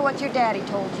 you remember what your daddy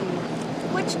told you?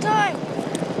 Which time?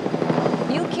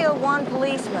 You kill one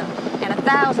policeman, and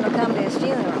 1,000 will come to his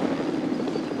funeral.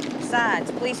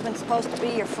 Besides, policeman's supposed to be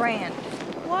your friend.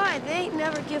 Why? They ain't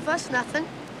never give us nothing.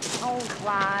 Oh,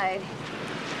 Clyde.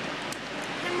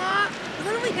 Hey, Ma,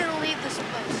 when are we gonna leave this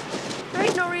place? There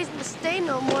ain't no reason to stay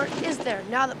no more, is there,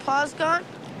 now that Pa's gone?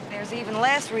 There's even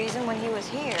less reason when he was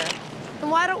here. Then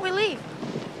why don't we leave?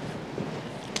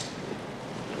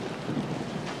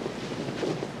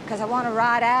 Because I want to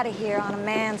ride out of here on a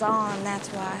man's arm, that's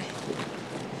why.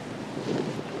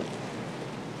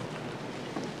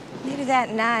 Maybe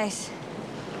that nice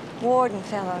warden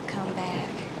fellow will come back.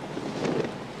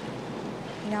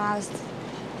 You know, I was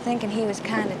thinking he was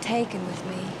kind of taken with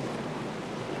me.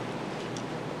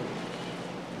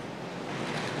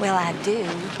 Well, I do.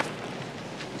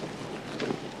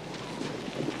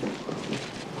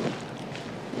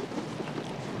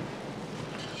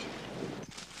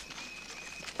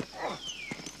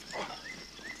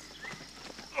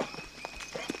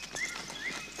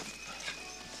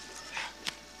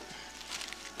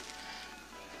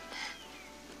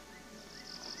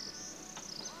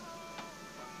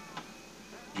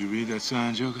 You read that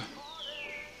sign, Joker?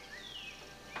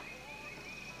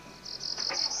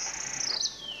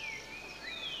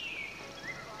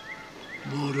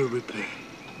 Motor repair.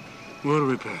 Motor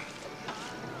repair.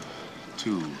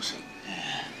 Tools.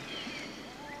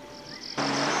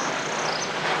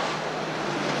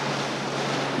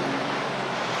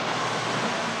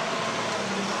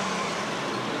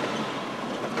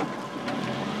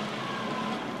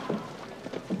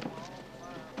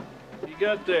 What you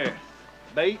got there?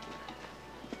 Bait?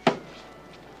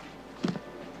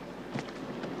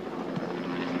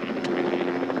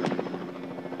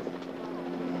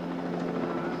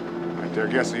 Right there,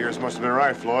 guess of yours must have been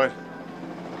right, Floyd.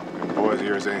 Them boys of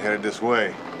yours ain't headed this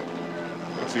way.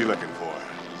 What's he looking for?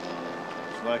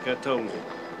 It's like I told you.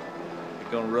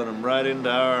 We're gonna run them right into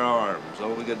our arms.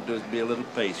 All we gotta do is be a little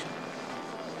patient.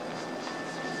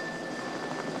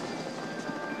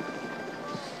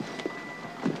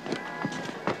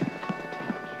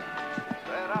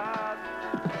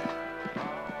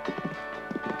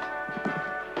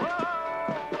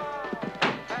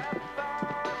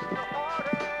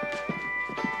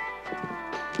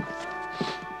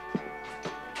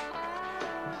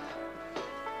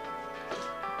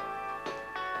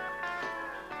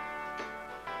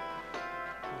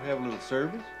 We have a little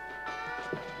service.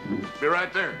 Be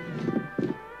right there.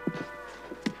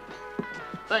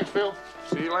 Thanks, Phil.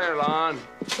 See you later, Lon.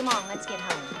 Come on, let's get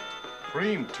home.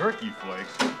 Cream turkey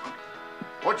flakes.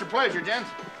 What's your pleasure, gents?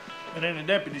 And any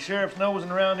deputy sheriff's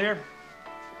nosing around here?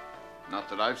 Not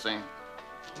that I've seen.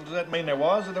 Well, does that mean there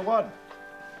was or there wasn't?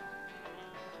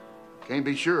 Can't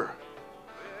be sure.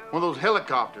 One of those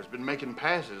helicopters been making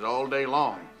passes all day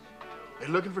long. They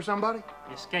looking for somebody?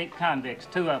 Escaped convicts,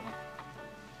 2 of them.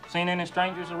 Seen any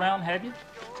strangers around, have you?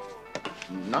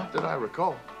 Not that I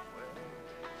recall.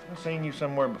 I've seen you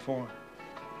somewhere before.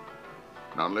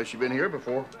 Not unless you've been here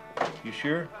before. You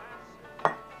sure?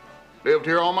 Lived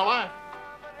here all my life.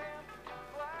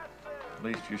 At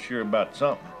least you're sure about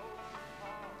something.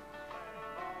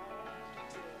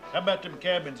 How about them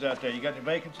cabins out there? You got any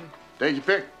vacancy? Take your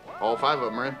pick. All 5 of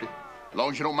them are empty. As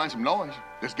long as you don't mind some noise,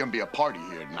 there's gonna be a party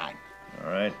here tonight. All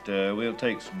right, we'll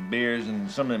take some beers and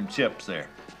some of them chips there.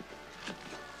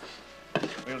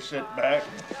 We'll sit back,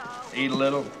 eat a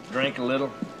little, drink a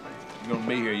little. You're gonna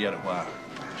be here yet a while.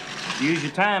 Use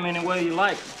your time any way you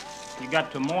like. You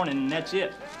got till morning, and that's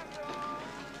it.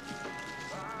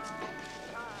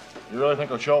 You really think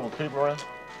I'll show up with people around?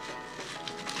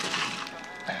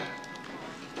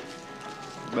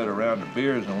 Better round the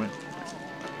beers, don't we?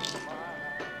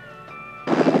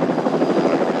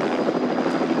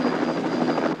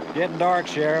 Getting dark,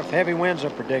 Sheriff. Heavy winds are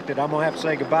predicted. I'm gonna have to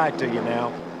say goodbye to you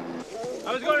now.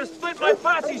 I was going to split my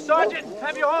posse, Sergeant, and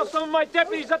have you haul some of my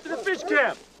deputies up to the fish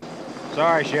camp.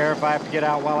 Sorry, Sheriff. I have to get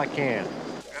out while I can.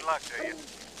 Good luck to you.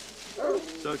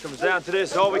 So it comes down to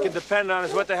this, all we can depend on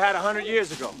is what they had 100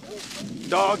 years ago.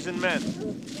 Dogs and men.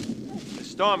 The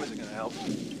storm isn't gonna help.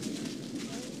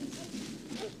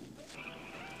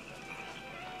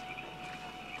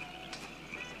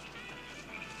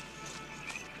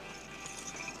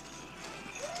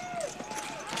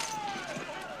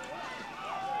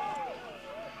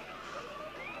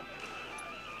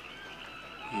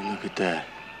 You look at that.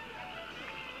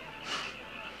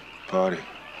 Party.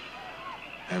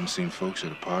 Haven't seen folks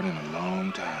at a party in a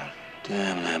long time.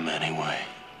 Damn them anyway.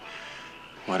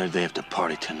 Why did they have to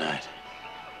party tonight?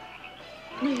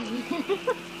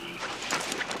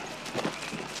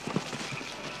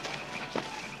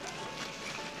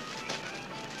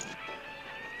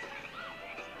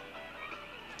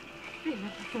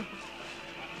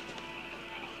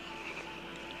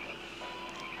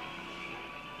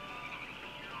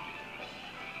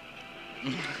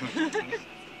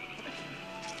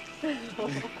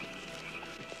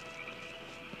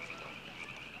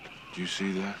 Did you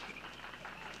see that?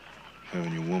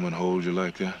 Having your woman hold you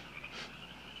like that?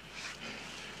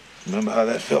 Remember how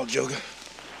that felt, Joker?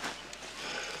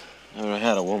 Never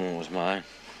had a woman was mine.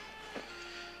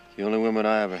 The only woman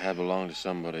I ever had belonged to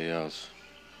somebody else.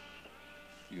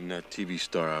 Even that TV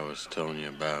star I was telling you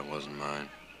about wasn't mine.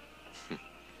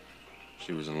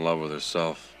 She was in love with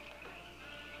herself.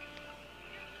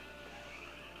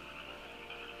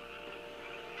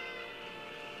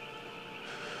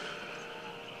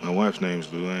 My wife's name's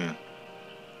Luann.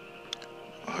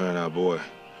 Her and our boy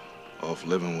off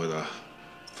living with our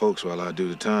folks while I do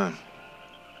the time.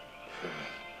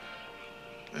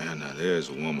 Man, now there's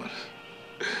a woman.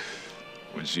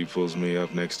 When she pulls me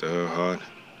up next to her heart,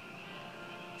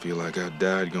 feel like I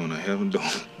died going to heaven.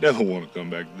 Don't never want to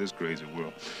come back to this crazy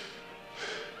world.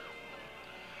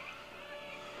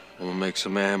 Woman makes a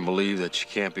man believe that she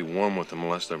can't be warm with him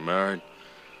unless they're married.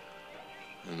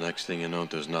 The next thing you know,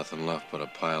 there's nothing left but a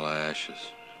pile of ashes.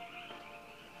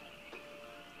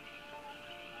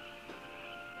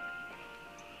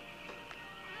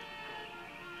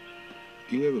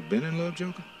 You ever been in love,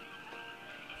 Joker?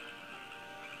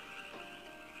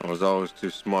 I was always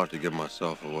too smart to give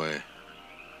myself away.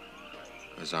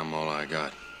 'Cause I'm all I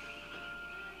got.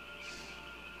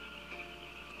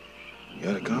 You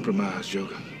gotta compromise,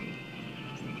 Joker.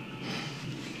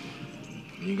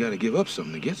 You gotta give up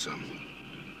something to get something.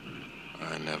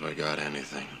 I never got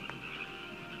anything.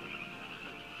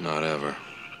 Not ever.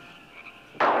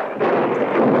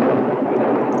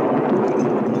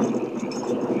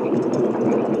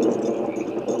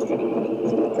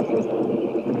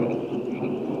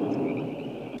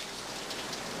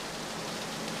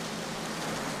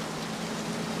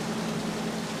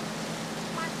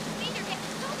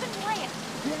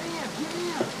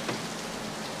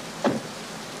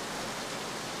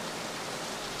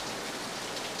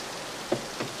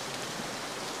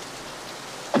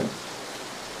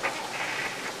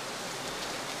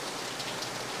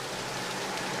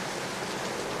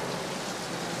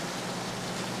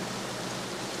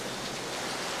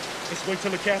 Let's wait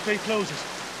till the cafe closes.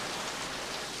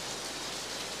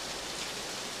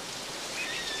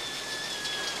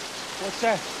 What's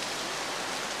that?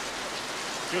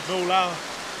 Just old Lyle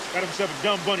got himself a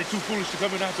dumb bunny too foolish to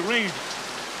come in out the range.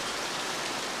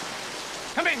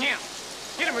 Come in here.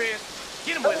 Get him, Red.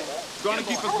 Get him with him. Gonna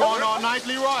keep us going all night,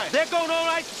 Leroy? They're going all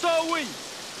right, so are we.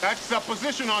 That's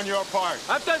supposition on your part.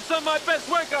 I've done some of my best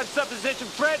work on supposition,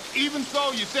 Fred. Even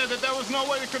so, you said that there was no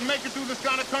way they could make it through this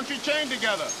kind of country chained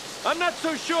together. I'm not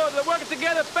so sure they're working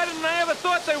together better than I ever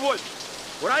thought they would.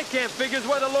 What I can't figure is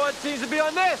why the Lord seems to be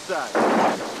on their side.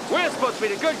 We're supposed to be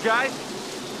the good guys.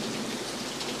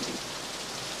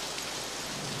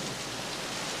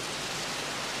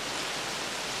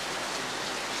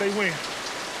 Say when.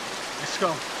 Let's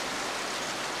go.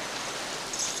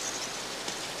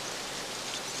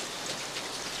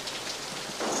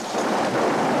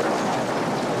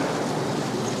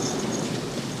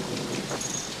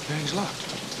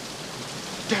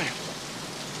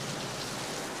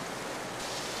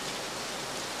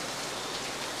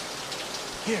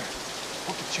 Here,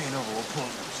 hook the chain over, we'll pull it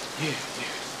loose. Yeah,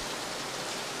 yeah.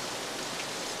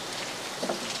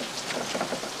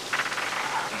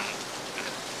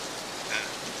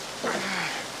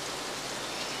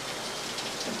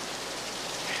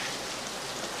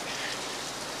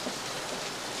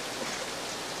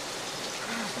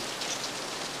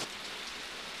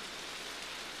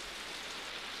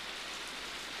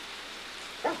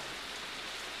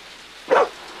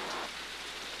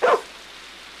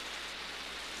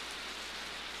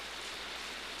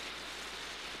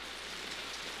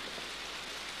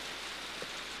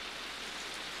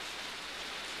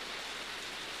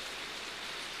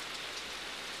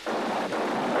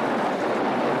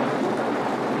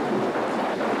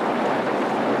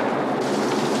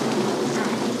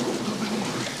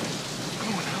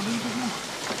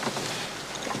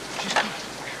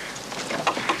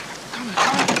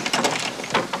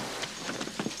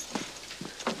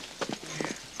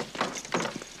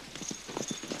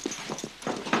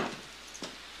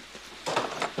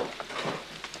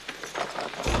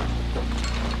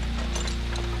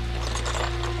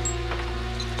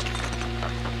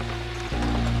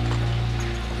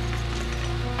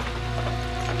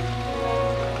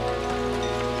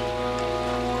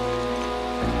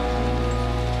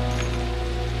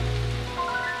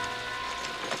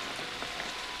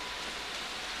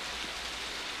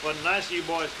 Wasn't nice of you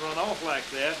boys to run off like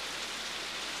that.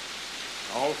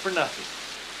 All for nothing.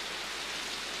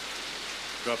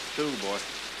 Drop the tool, boy.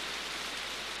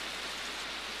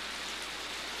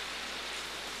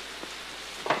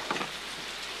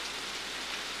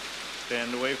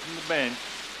 Stand away from the bench.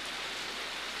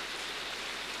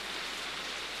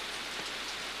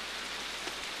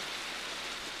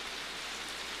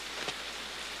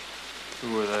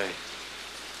 Who are they?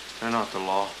 They're not the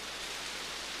law.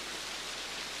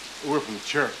 We're from the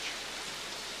church.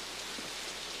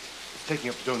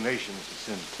 Taking up donations to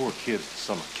send poor kids to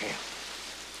summer camp.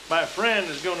 My friend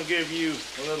is going to give you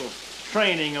a little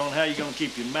training on how you're going to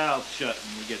keep your mouth shut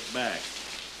when we get back.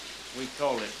 We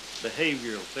call it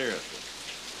behavioral therapy.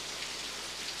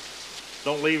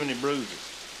 Don't leave any bruises.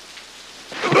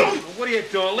 What are you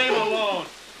doing? Leave him alone.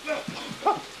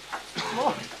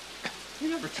 Lord, you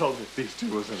never told me these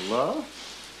two was in love.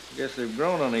 I guess they've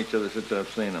grown on each other since I've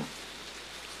seen them.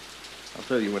 I'll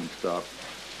tell you when to stop.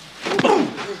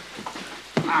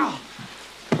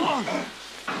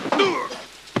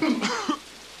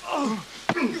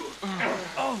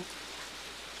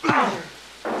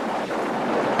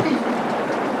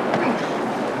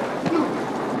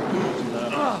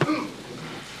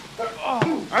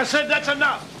 I said that's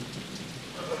enough.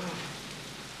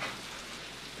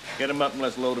 Get him up and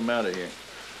let's load him out of here.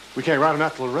 We can't ride him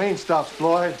out till the rain stops,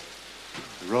 Floyd.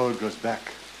 The road goes back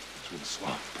through the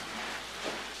swamp.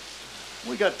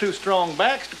 We got two strong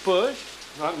backs to push.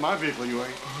 Not in my vehicle, you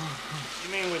ain't.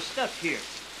 You mean we're stuck here?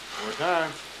 For a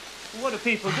time, What do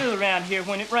people do around here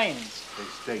when it rains? they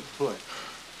stay put.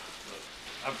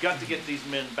 I've got to get these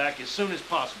men back as soon as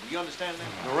possible. You understand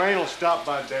that? The rain will stop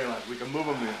by daylight. We can move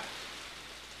them in.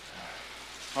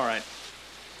 All right.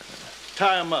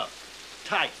 Tie them up.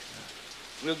 Tight.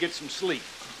 We'll get some sleep.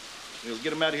 We'll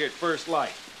get them out of here at first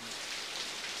light.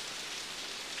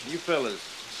 You fellas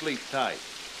sleep tight.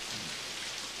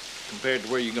 Compared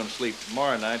to where you're going to sleep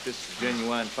tomorrow night, this is a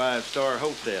genuine 5-star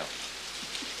hotel.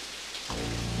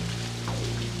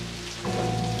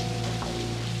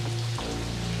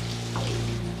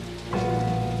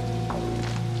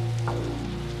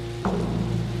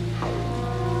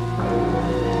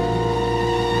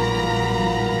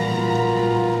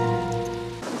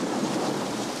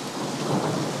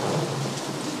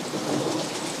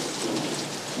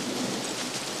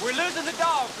 We're losing the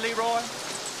dogs, Leroy.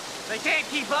 They can't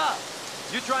keep up.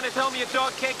 You trying to tell me a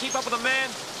dog can't keep up with a man?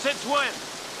 Since when?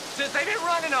 Since they've been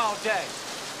running all day.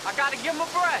 I gotta give them a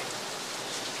break.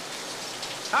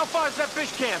 How far is that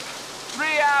fish camp? 3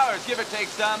 hours, give or take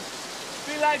some.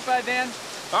 Be light by then.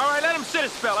 All right, let them sit a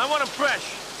spell. I want them fresh.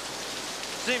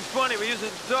 Seems funny, we're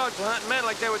using dogs to hunt men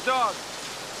like they were dogs.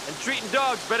 And treating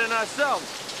dogs better than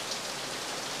ourselves.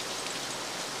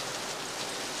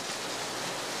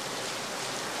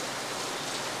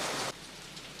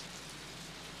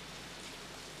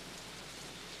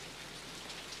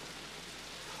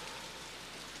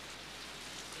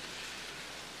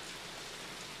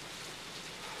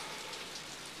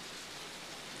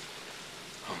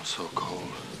 I'm so cold.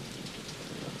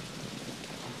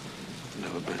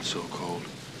 Never been so cold.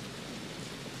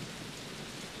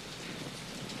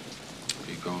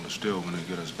 Be gone to still when they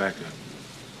get us back there.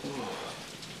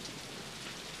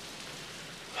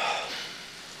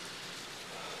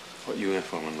 What you in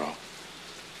for, Monroe?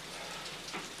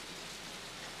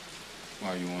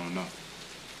 Why you want to know?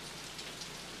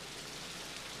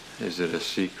 Is it a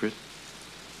secret?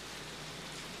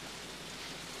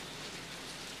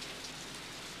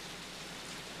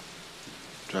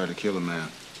 Tried to kill a man.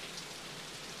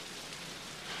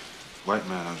 White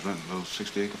man I was renting a little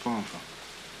 60-acre farm from.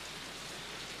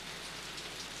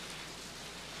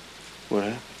 What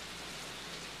happened?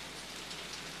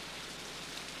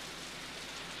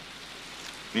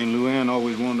 Me and Luann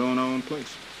always wanted to own our own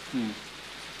place.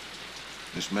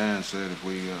 This man said if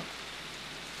we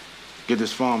get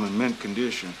this farm in mint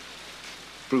condition,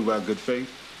 prove our good faith,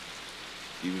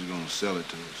 he was gonna sell it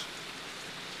to us.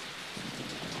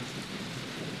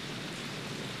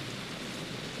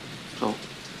 So?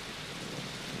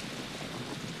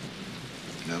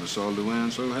 Never saw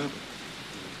Luann so happy.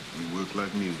 We worked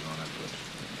like mules on that place.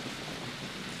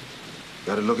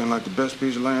 Got it looking like the best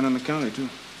piece of land in the county, too.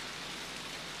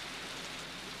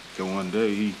 Till one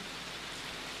day, he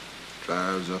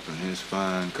drives up in his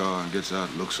fine car and gets out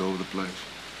and looks over the place.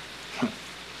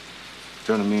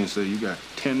 Turned to me and said, "You got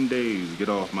 10 days to get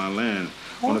off my land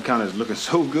on account of it's looking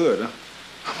so good.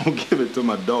 I'm gonna give it to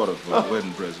my daughter for a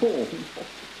wedding present."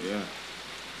 Yeah.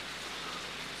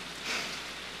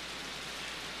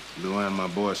 Luann, my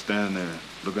boy, standing there,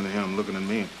 looking at him, looking at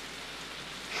me.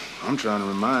 I'm trying to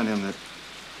remind him that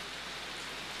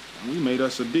we made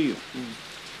us a deal.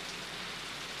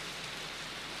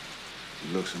 He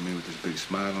looks at me with this big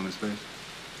smile on his face.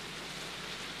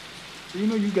 You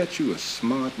know, you got you a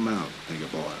smart mouth, nigga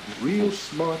boy. Real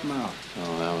smart mouth.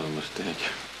 Oh, that was a mistake.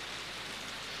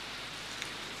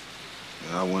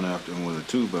 Yeah, I went after him with a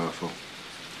 2x4.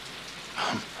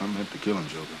 I meant to kill him,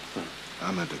 Joker.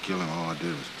 I meant to kill him. All I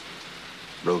did was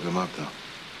broke him up, though.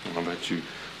 I bet you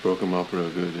broke him up real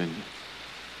good, didn't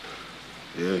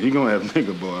you? Yeah, he gonna have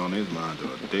nigga boy on his mind till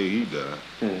the day he die.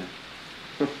 Yeah.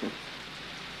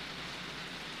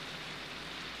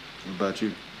 What about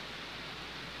you?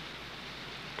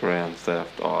 Grand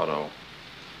Theft Auto.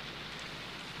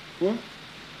 What?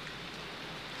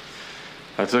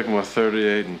 I took my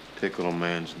 .38 and tickled a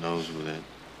man's nose with it.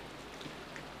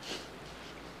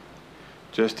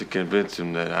 Just to convince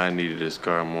him that I needed his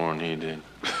car more than he did.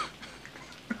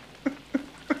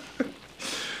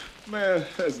 Man,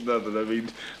 that's nothing. I mean,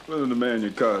 living the man in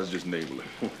your car is just neighborly.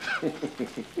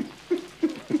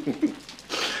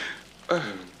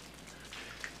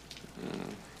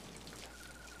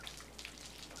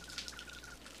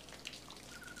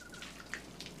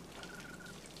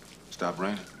 Stop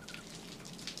raining?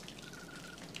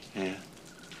 Yeah.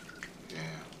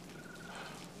 Yeah.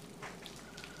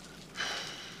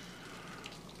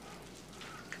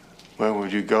 Where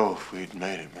would you go if we'd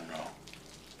made it, Monroe?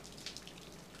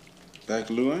 Back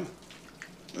to Luann.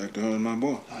 Back to her and my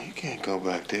boy. No, you can't go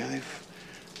back there.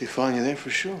 They find you there for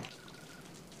sure.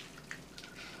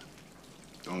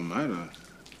 Don't matter.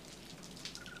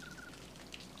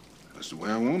 That's the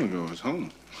way I want to go. It's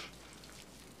home.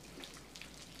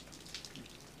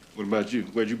 What about you?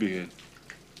 Where'd you be headed?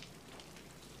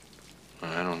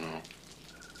 I don't know.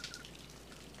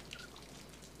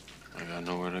 I got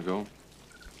nowhere to go.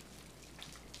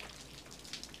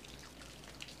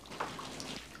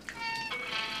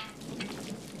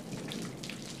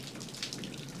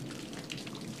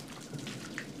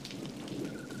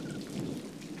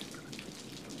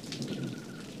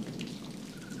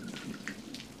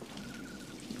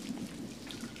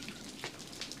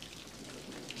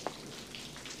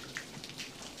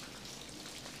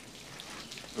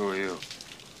 Who are you?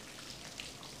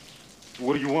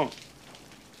 What do you want?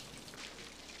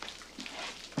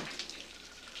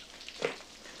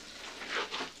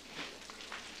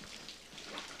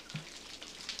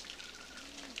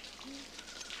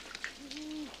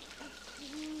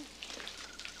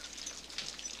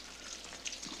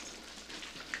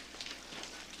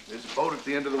 There's a boat at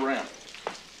the end of the ramp.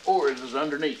 Oars is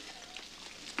underneath.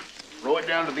 Row it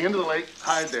down to the end of the lake,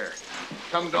 hide there.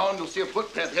 Come dawn, you'll see a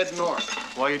footpath heading north.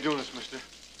 Why are you doing this, mister?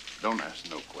 Don't ask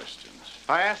no questions.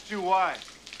 I asked you why.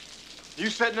 You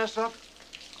setting us up?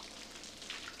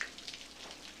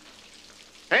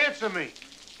 Answer me.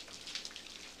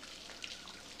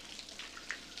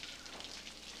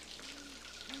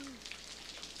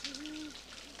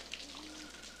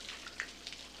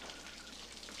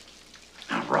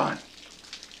 Now run.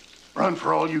 Run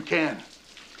for all you can.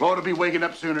 Claude will be waking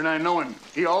up soon, and I know him.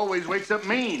 He always wakes up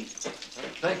mean.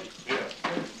 Thank you. Yeah.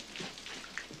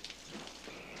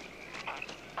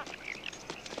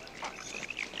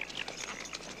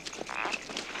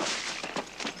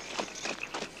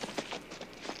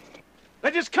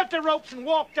 They just cut their ropes and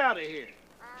walked out of here.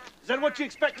 Is that what you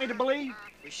expect me to believe?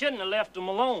 We shouldn't have left them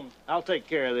alone. I'll take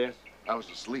care of this. I was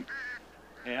asleep.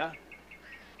 Yeah?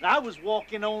 I was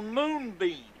walking on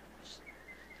moonbeams.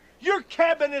 Your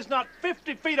cabin is not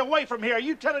 50 feet away from here. Are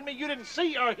you telling me you didn't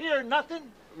see or hear nothing?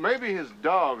 Maybe his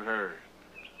dog heard.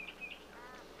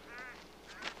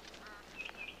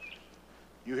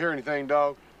 You hear anything,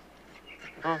 dog?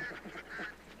 Huh?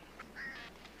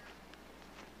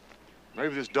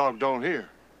 Maybe this dog don't hear.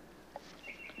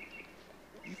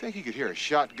 You think he could hear a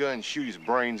shotgun shoot his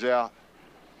brains out?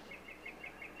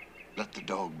 Let the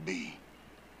dog be.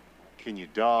 Can your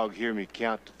dog hear me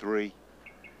count to 3?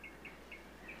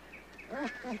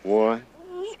 1,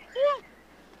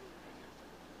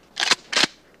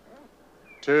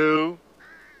 2.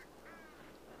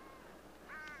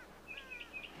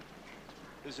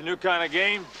 This a new kind of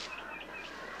game?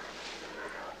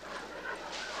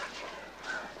 I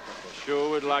sure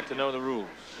would like to know the rules.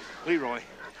 Leroy,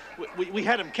 we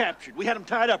had him captured. We had him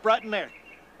tied up right in there.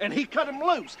 And he cut him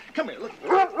loose. Come here, look.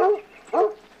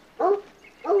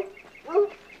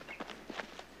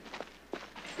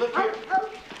 Look here.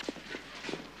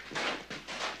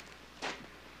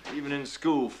 Even in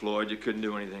school, Floyd, you couldn't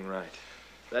do anything right.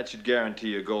 That should guarantee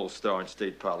you a gold star in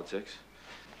state politics.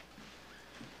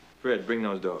 Fred, bring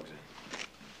those dogs in.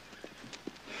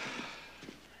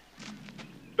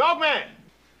 Dogman!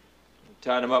 You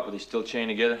tied them up, but they still chained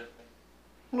together?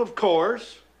 Well, of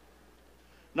course.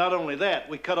 Not only that,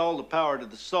 we cut all the power to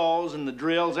the saws and the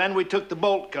drills, and we took the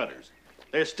bolt cutters.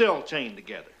 They're still chained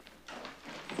together.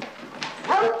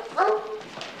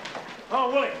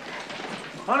 Oh, Willie.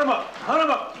 Hunt him up. Hunt him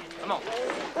up. Come on.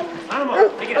 Hunt him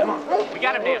up. Pick it up. Come on. We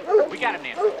got him now. We got him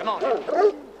now. Come on.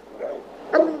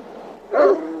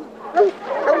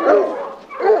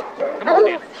 Come on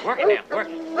now. Work it now. Work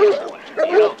it.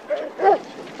 You know.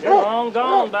 You're long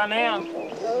gone by now.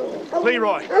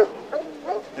 Leroy,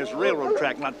 there's a railroad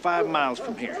track not 5 miles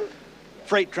from here.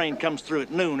 Freight train comes through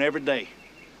at noon every day.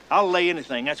 I'll lay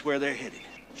anything. That's where they're headed.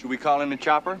 Should we call in the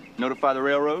chopper? Notify the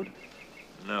railroad?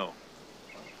 No.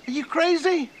 Are you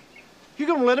crazy? You're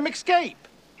gonna let them escape.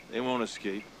 They won't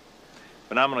escape.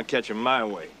 But I'm gonna catch them my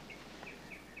way.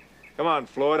 Come on,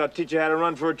 Floyd. I'll teach you how to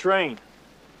run for a train.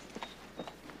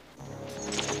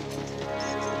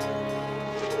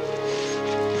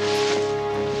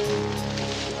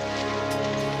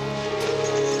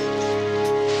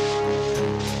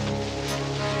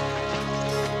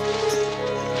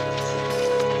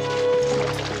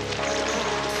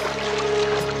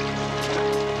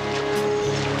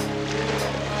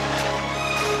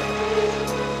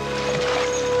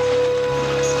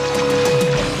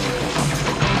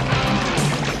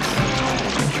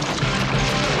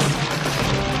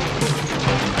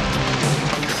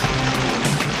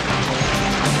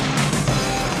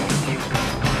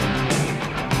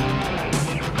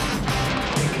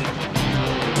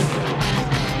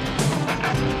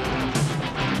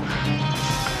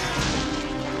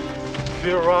 If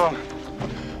you're wrong,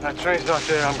 that train's not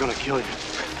there, I'm gonna kill you.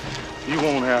 You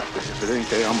won't have to. If it ain't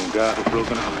there, I'm gonna die of a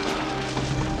broken heart.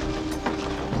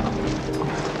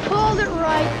 Hold it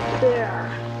right there.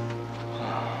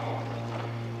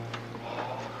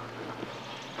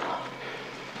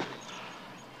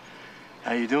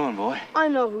 How you doing, boy? I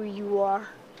know who you are.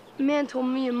 The man told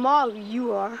me and Ma who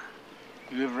you are.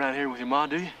 You live around here with your ma,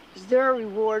 do you? Is there a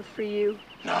reward for you?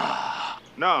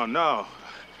 No.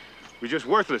 We're just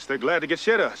worthless. They're glad to get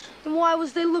shit us. Then why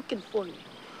was they looking for you?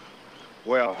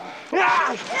 Well,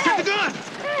 Get the gun!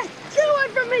 Get away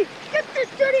from me! Get your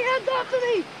dirty hands off of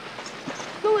me!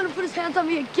 Don't let him put his hands on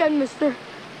me again, mister.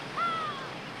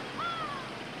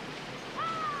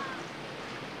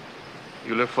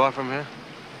 You live far from here?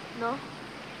 No?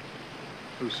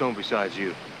 Who's home besides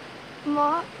you?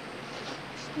 Ma?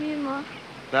 It's me and Ma.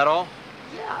 That all?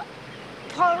 Yeah.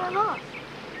 Pa run off.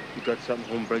 You got something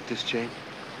home break this chain?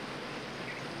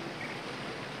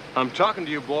 I'm talking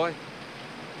to you, boy.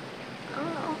 I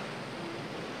don't know.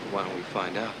 Why don't we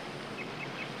find out?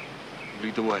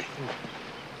 Lead the way.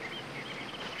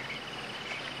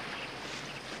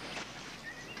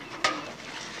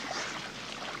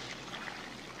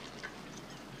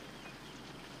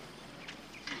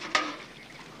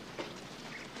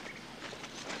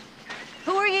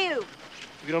 Who are you?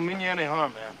 You don't mean you any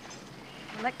harm, man.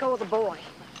 Let go of the boy.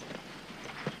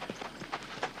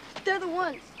 They're the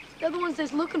ones. They're the ones they're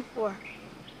looking for.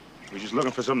 We're just looking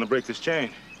for something to break this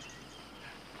chain.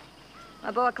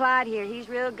 My boy Clyde here, he's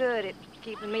real good at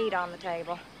keeping meat on the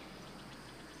table.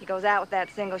 He goes out with that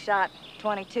single-shot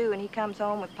 .22, and he comes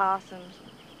home with possums,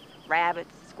 rabbits,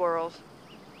 squirrels.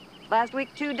 Last week,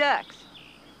 2 ducks.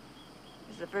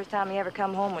 This is the first time he ever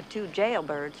come home with 2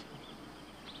 jailbirds.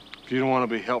 If you don't want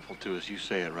to be helpful to us, you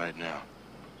say it right now.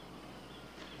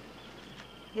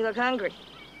 You look hungry.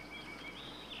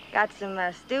 Got some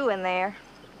stew in there.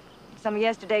 Some of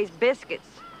yesterday's biscuits.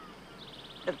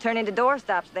 They'll turn into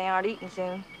doorstops if they aren't eaten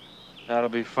soon. That'll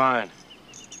be fine.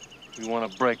 We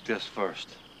want to break this first.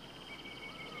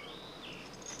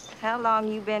 How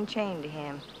long you been chained to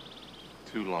him?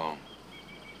 Too long.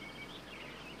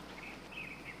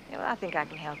 Yeah, well, I think I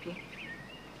can help you.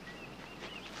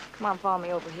 Come on, follow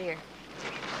me over here.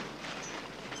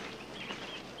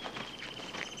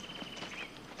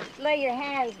 Just lay your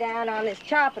hands down on this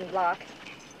chopping block.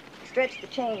 Stretch the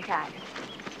chain tight.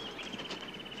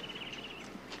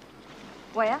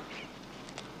 Well?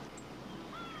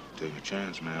 Take a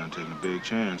chance, man. Taking a big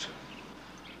chance.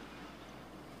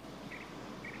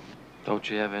 Don't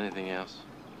you have anything else?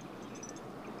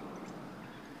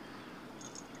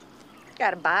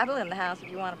 Got a Bible in the house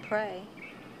if you want to pray.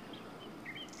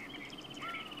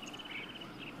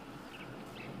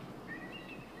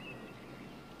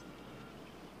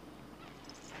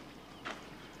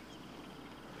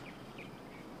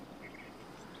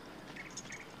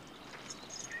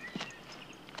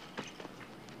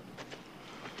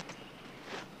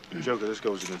 Joker, this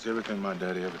goes against everything my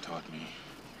daddy ever taught me.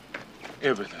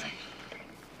 Everything.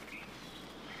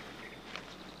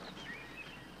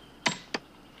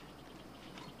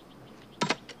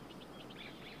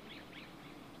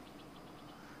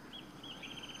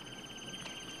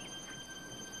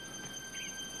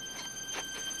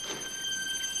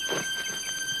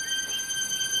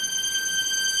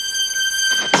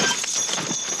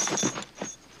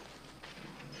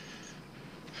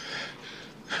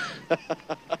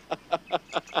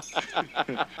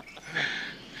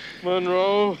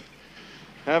 Monroe,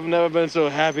 I've never been so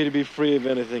happy to be free of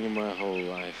anything in my whole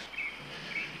life.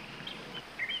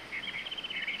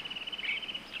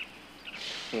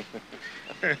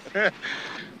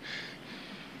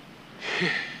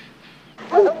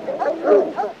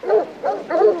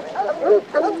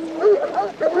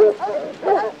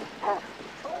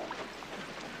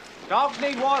 Dogs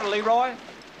need water, Leroy.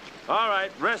 All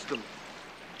right, rest them.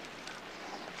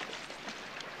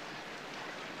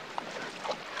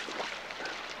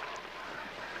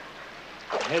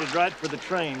 Headed right for the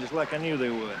train, just like I knew they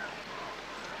would.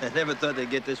 I never thought they'd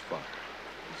get this far.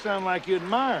 You sound like you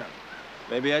admire them.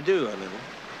 Maybe I do, a little.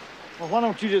 Well, why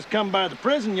don't you just come by the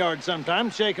prison yard sometime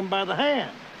and shake them by the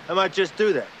hand? I might just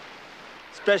do that.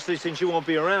 Especially since you won't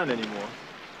be around anymore.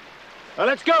 Now,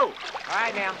 let's go! All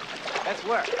right, now. Let's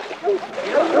work.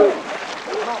 Get up.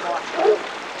 Come on, boy.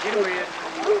 Get him, Red.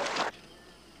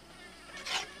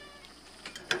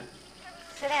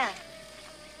 Sit down.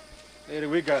 Lady,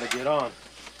 we gotta get on.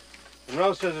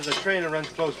 Monroe says there's a train that runs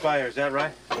close by here. Is that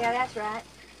right? Yeah, that's right.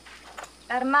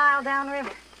 About a mile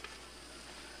downriver.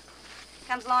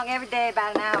 Comes along every day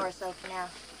about an hour or so from now.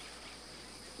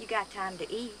 You got time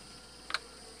to eat.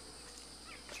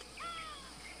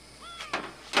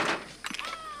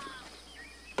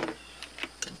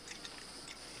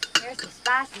 There's some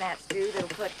spice in that stew that'll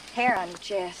put hair on your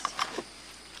chest.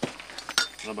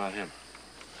 What about him?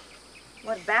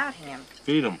 What about him?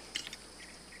 Feed him.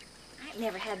 I ain't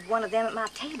never had one of them at my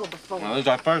table before. Well, this is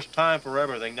our first time for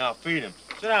everything. Now feed him.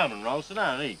 Sit down, Monroe. Sit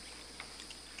down and eat.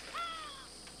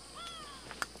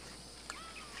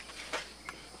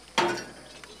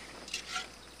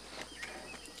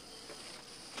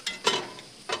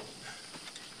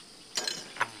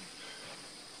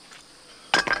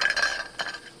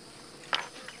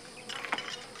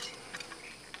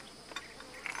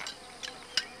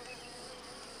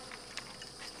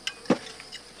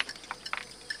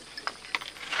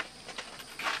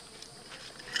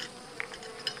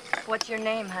 What's your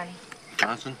name, honey?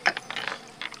 Johnson?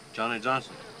 Johnny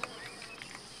Johnson.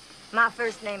 My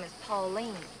first name is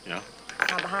Pauline. Yeah?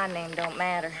 My behind name don't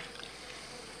matter.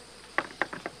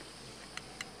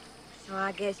 So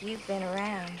I guess you've been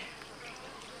around.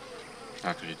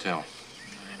 How could you tell?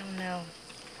 I don't know.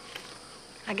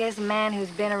 I guess a man who's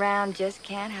been around just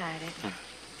can't hide it.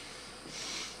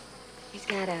 He's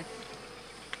got a...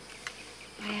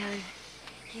 Well,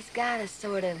 he's got a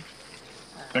sort of...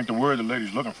 I think the word the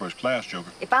lady's looking for is class,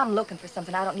 Joker. If I'm looking for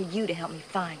something, I don't need you to help me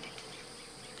find it.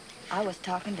 I was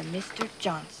talking to Mr.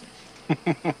 Johnson.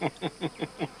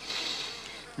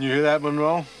 You hear that,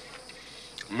 Monroe?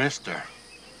 Mister.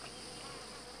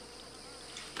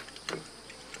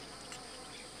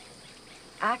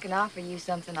 I can offer you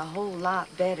something a whole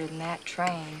lot better than that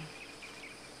train.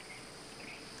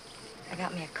 I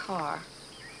got me a car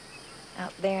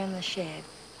out there in the shed.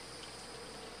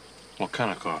 What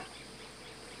kind of car?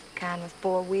 Kind with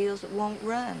 4 wheels that won't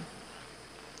run.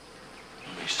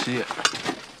 Let me see it.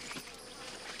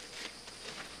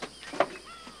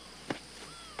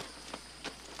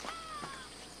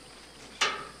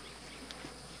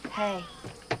 Hey,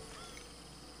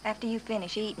 after you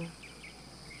finish eating,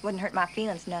 wouldn't hurt my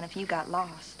feelings none if you got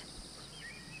lost.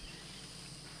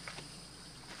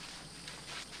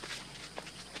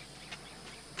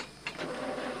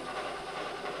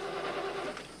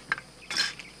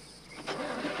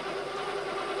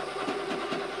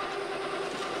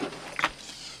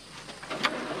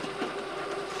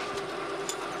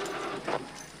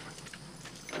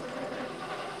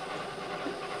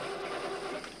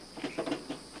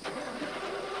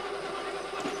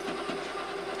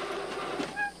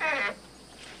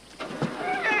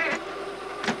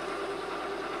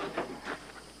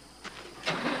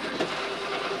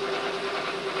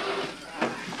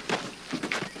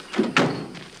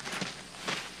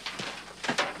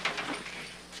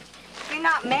 You're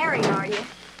not married, are you?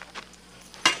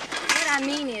 What I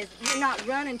mean is, you're not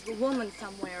running to a woman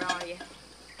somewhere, are you?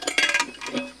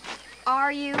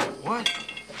 Are you? What?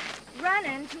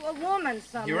 Running to a woman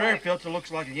somewhere. Your air filter looks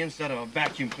like the inside of a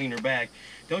vacuum cleaner bag.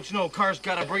 Don't you know cars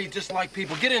gotta breathe just like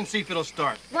people? Get in and see if it'll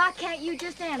start. Why can't you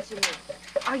just answer me?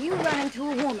 Are you running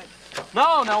to a woman?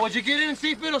 No, now would you get in and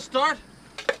see if it'll start?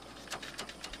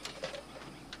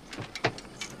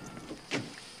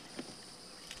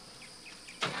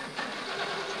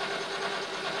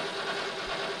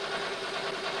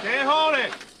 Can't hold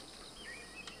it.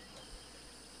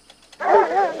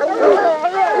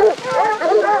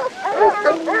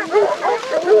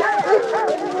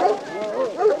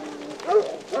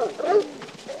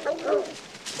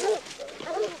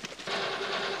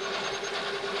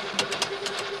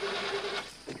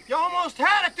 You almost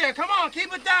had it there. Come on,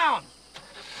 keep it down.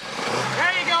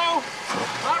 There you go.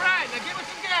 All right, now give it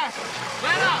some gas.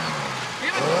 Let up.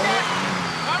 Give it some gas.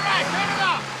 All right, turn it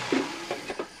up.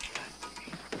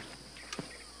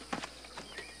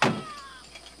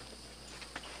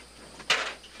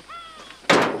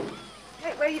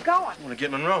 Hey, where you going? I want to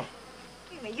get Monroe.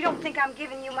 You don't think I'm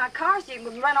giving you my car so you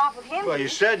can run off with him? Well, you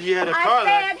said you had a car.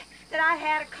 I said that I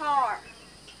had a car.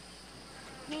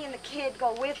 Me and the kid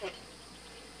go with it.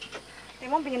 There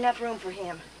won't be enough room for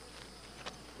him.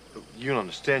 You don't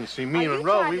understand. You see, me and Are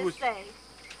Monroe, you we trying was... to say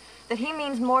that he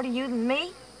means more to you than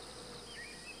me?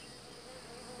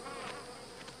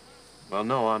 Well,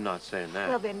 no, I'm not saying that.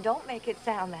 Well, then don't make it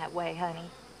sound that way, honey.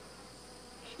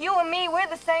 You and me, we're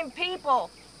the same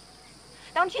people.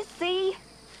 Don't you see?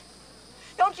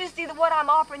 Don't you see that what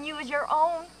I'm offering you is your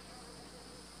own?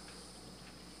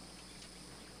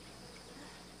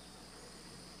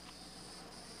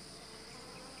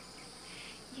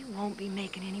 You won't be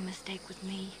making any mistake with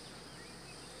me.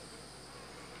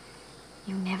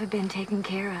 You've never been taken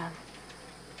care of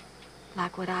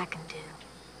like what I can do.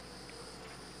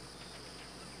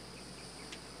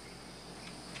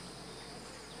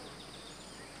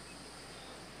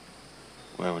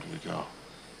 Where would we go?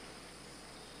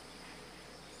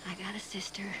 I got a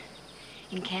sister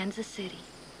in Kansas City.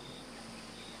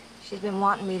 She's been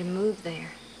wanting me to move there.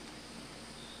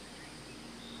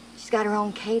 She's got her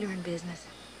own catering business.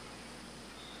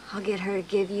 I'll get her to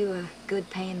give you a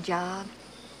good-paying job.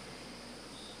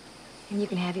 And you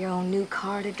can have your own new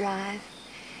car to drive.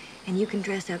 And you can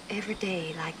dress up every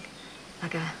day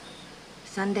like a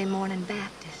Sunday morning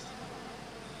Baptist.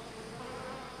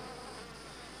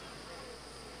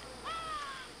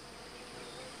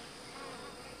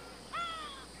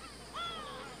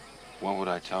 What would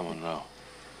I tell Monroe?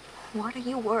 What are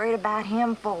you worried about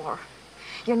him for?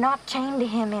 You're not chained to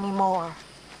him anymore.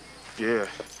 Yeah.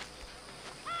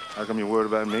 How come you're worried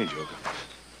about me, Joker?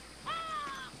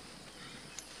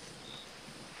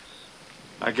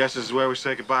 I guess this is where we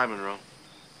say goodbye, Monroe.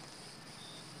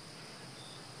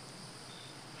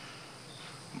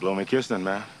 Blow me a kiss then,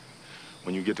 man.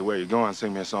 When you get to where you're going,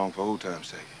 sing me a song for old time's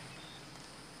sake.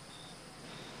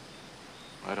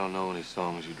 I don't know any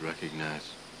songs you'd recognize.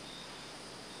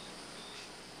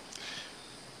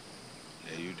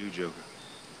 Yeah, you do, Joker.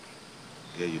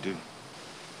 Yeah, you do.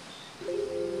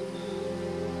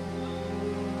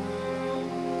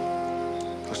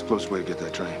 What's the closest way to get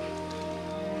that train?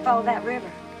 Follow that river.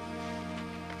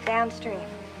 Downstream.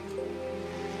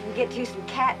 You get to some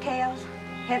cattails,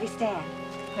 heavy stand.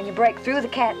 When you break through the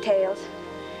cattails,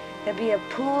 there'll be a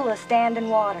pool of standing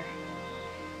water.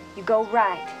 You go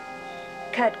right.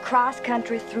 Cut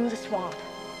cross-country through the swamp.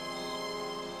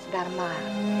 It's about a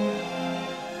mile.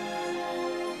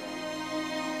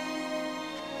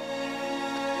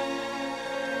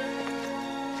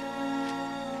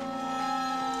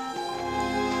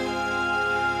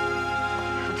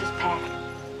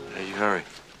 Hey, you hurry.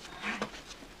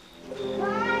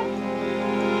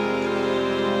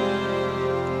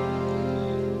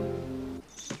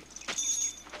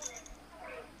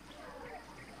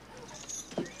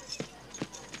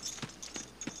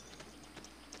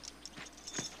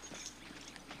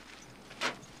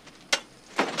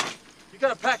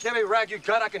 pack every rag you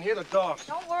got. I can hear the dogs.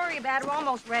 Don't worry about it. We're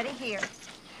almost ready. Here.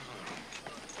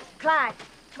 Clyde,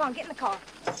 come on, get in the car.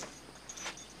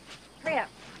 Hurry up.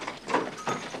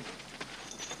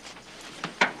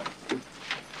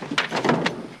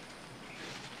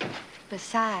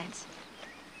 Besides,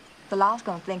 the law's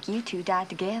gonna think you two died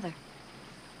together.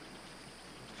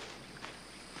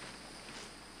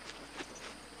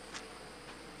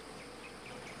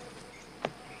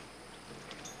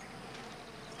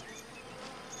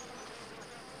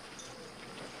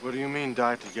 What do you mean,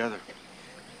 died together?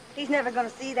 He's never gonna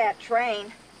see that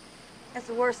train. That's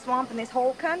the worst swamp in this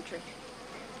whole country.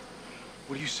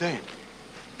 What are you saying?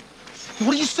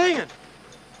 What are you saying?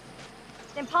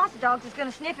 Them posse dogs is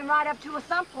gonna snip him right up to a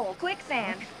sump hole,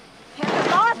 quicksand. And the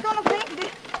law's gonna think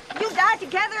that you died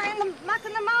together in the muck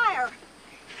and the mire.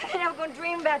 They're never gonna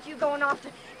dream about you going off to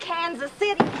Kansas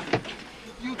City.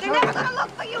 They're never gonna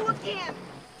look for you again.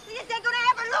 They just ain't gonna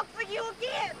ever look for you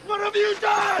again. What have you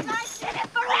done? I did it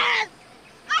for us.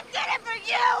 I did it for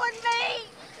you and me.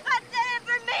 I did it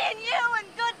for me and you and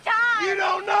good times. You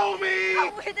don't know me.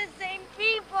 Oh, we're the same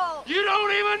people. You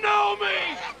don't even know me.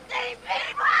 We're the same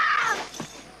people.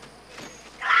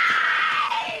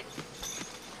 Clyde!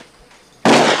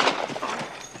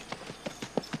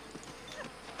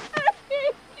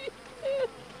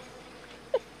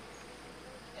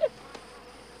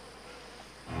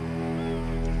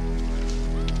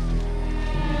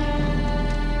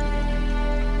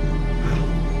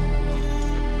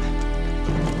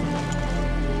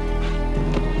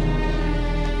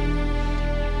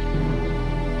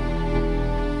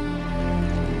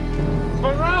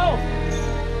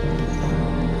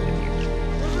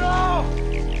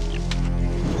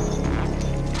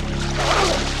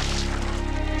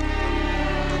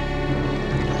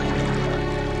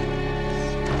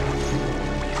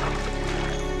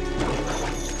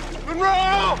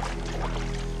 Monroe!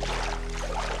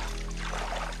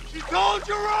 She told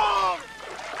you wrong!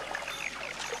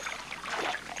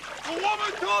 The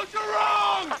woman told you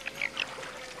wrong!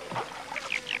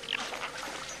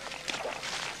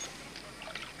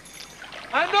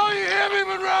 I know you hear me,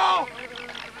 Monroe!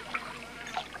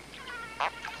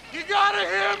 You gotta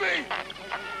hear me!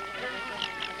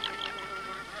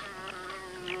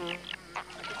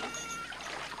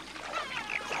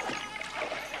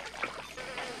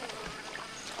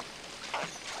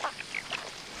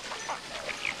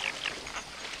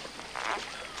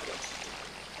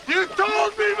 You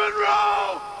told me,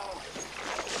 Monroe!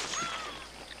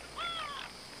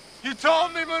 You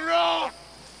told me, Monroe!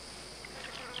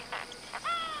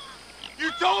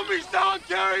 You told me sound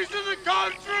carries in the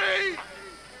country!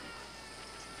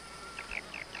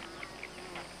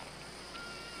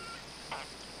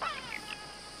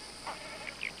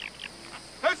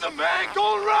 There's a man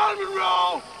going around,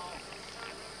 Monroe!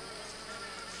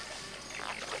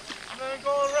 Man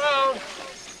going around.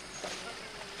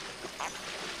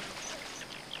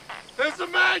 There's a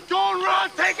man going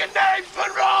around taking names,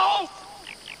 Monroe!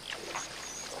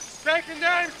 Taking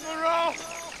names, Monroe!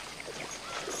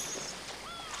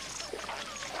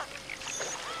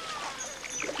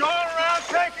 Going around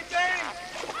taking names!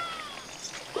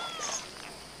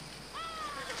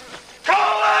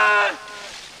 Colin!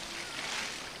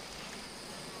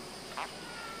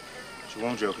 What you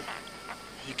want, Joker?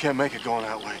 You can't make it going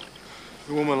that way.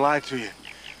 The woman lied to you.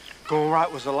 Going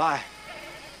right was a lie.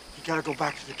 You gotta go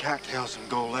back to the cocktails and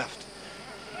go left.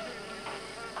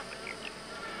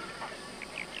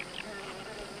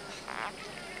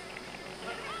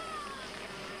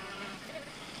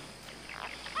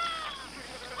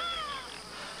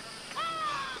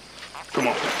 Come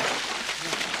on.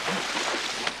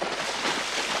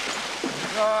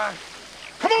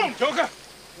 Come on, Joker!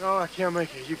 No, I can't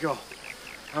make it. You go.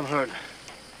 I'm hurting.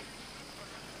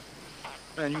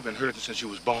 Man, you've been hurting since you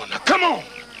was born. Now, come on!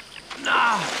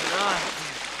 Nah.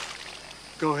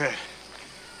 Go ahead.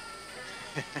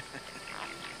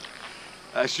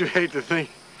 I sure hate to think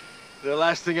the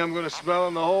last thing I'm gonna smell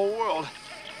in the whole world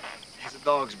is a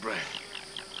dog's breath.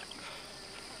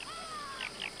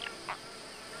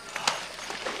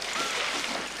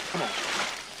 Come on.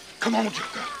 Come on,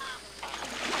 Joker.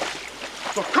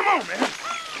 Well, come on, man.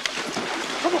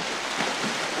 Come on.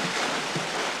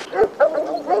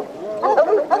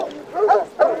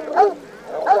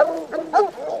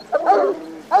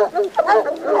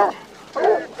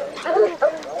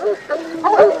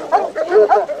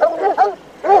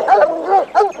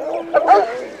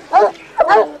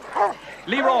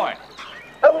 Leroy!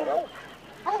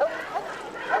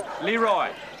 Leroy!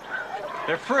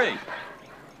 They're free.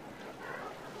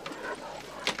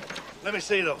 Let me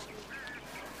see those.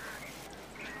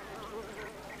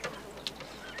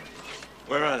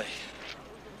 Where are they?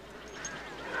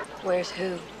 Where's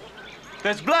who?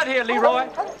 There's blood here, Leroy.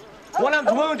 One of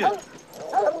them's wounded.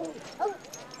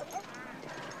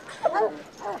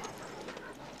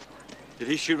 Did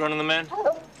he shoot one of the men?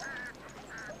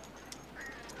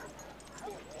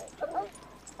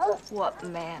 What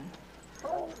man?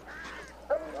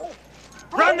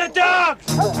 Run the dogs!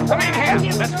 Come in here.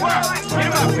 Let's work. Get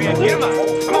him up, man. Get him up.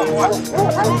 Come on,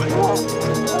 boy.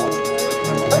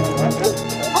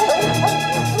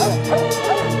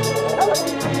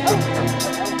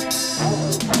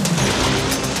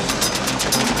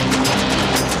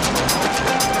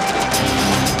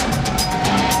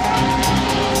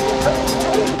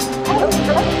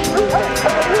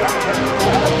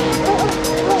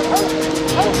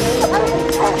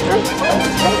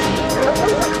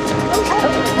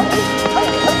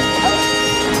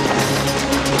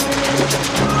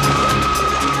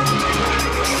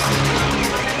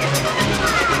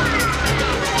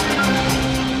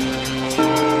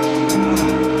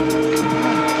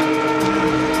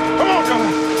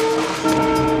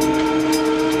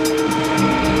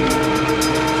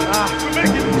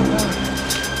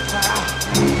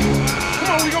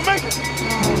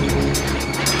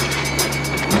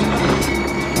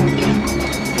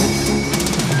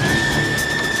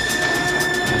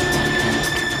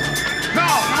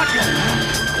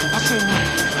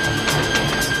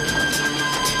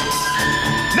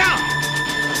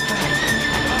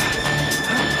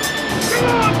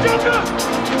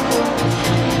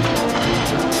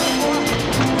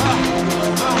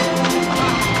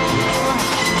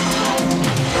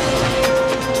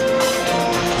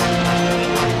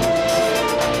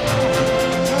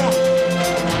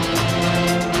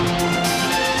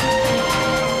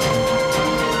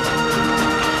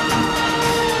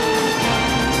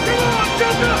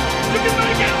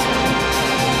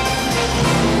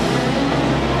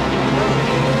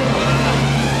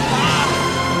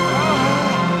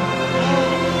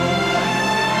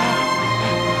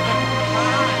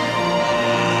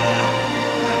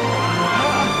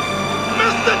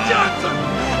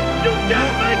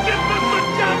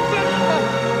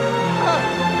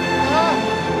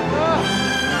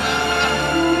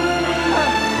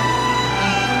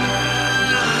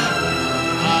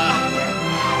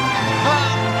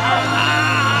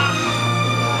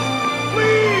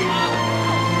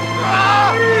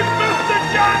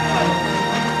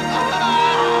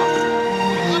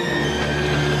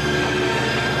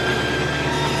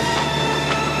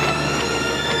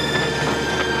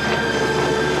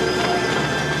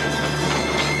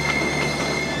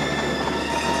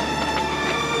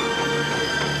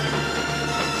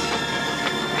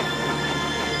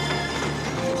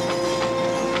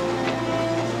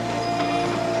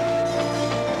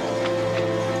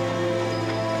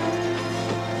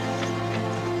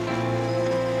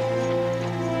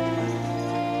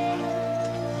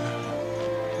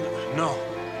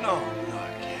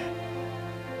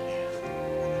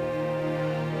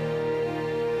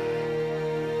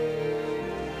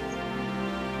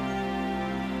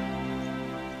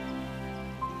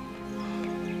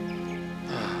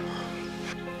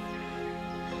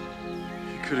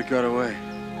 Could have got away.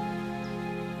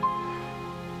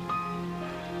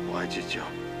 Why'd you jump?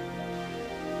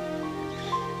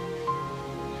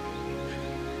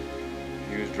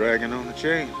 He was dragging on the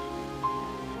chain.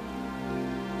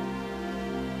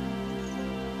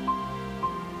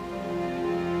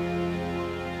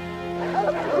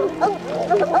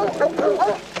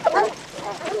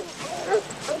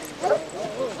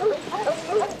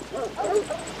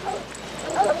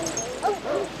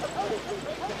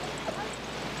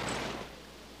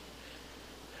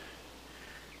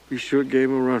 We sure gave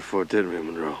him a run for it, didn't we,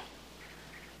 Monroe?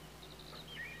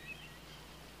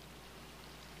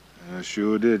 I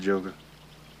sure did, Joker.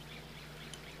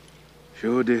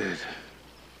 Sure did.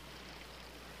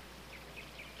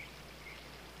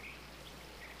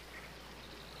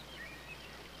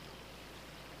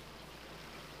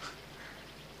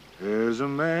 There's a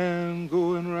man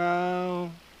going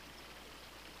round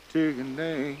taking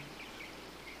names.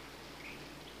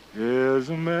 There's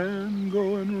a man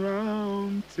going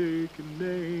round taking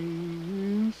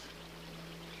names.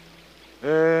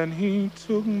 And he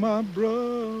took my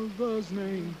brother's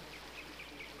name,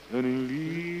 and he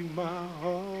leave my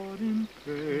heart in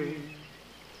pain.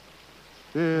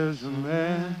 There's a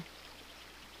man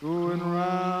going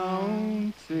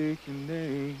round taking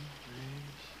names.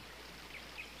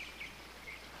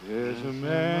 There's a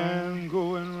man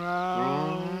going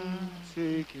round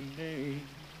taking names.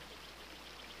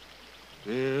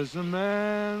 There's a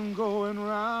man going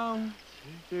round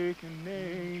taking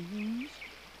names.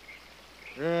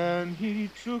 And he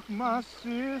took my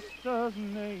sister's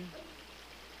name,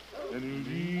 and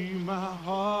he leave my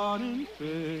heart in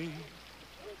pain.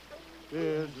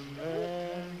 There's a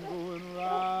man going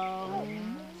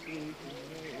round taking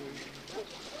names.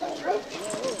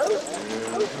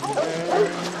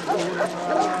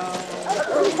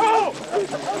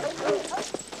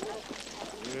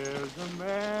 There's a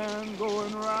man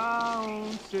going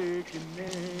round taking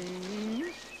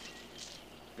names.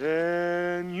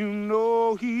 And you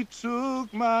know he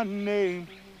took my name,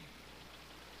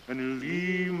 and he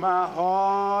leave my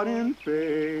heart in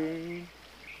pain.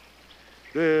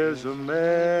 There's a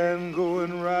man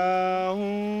going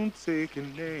round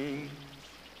taking names.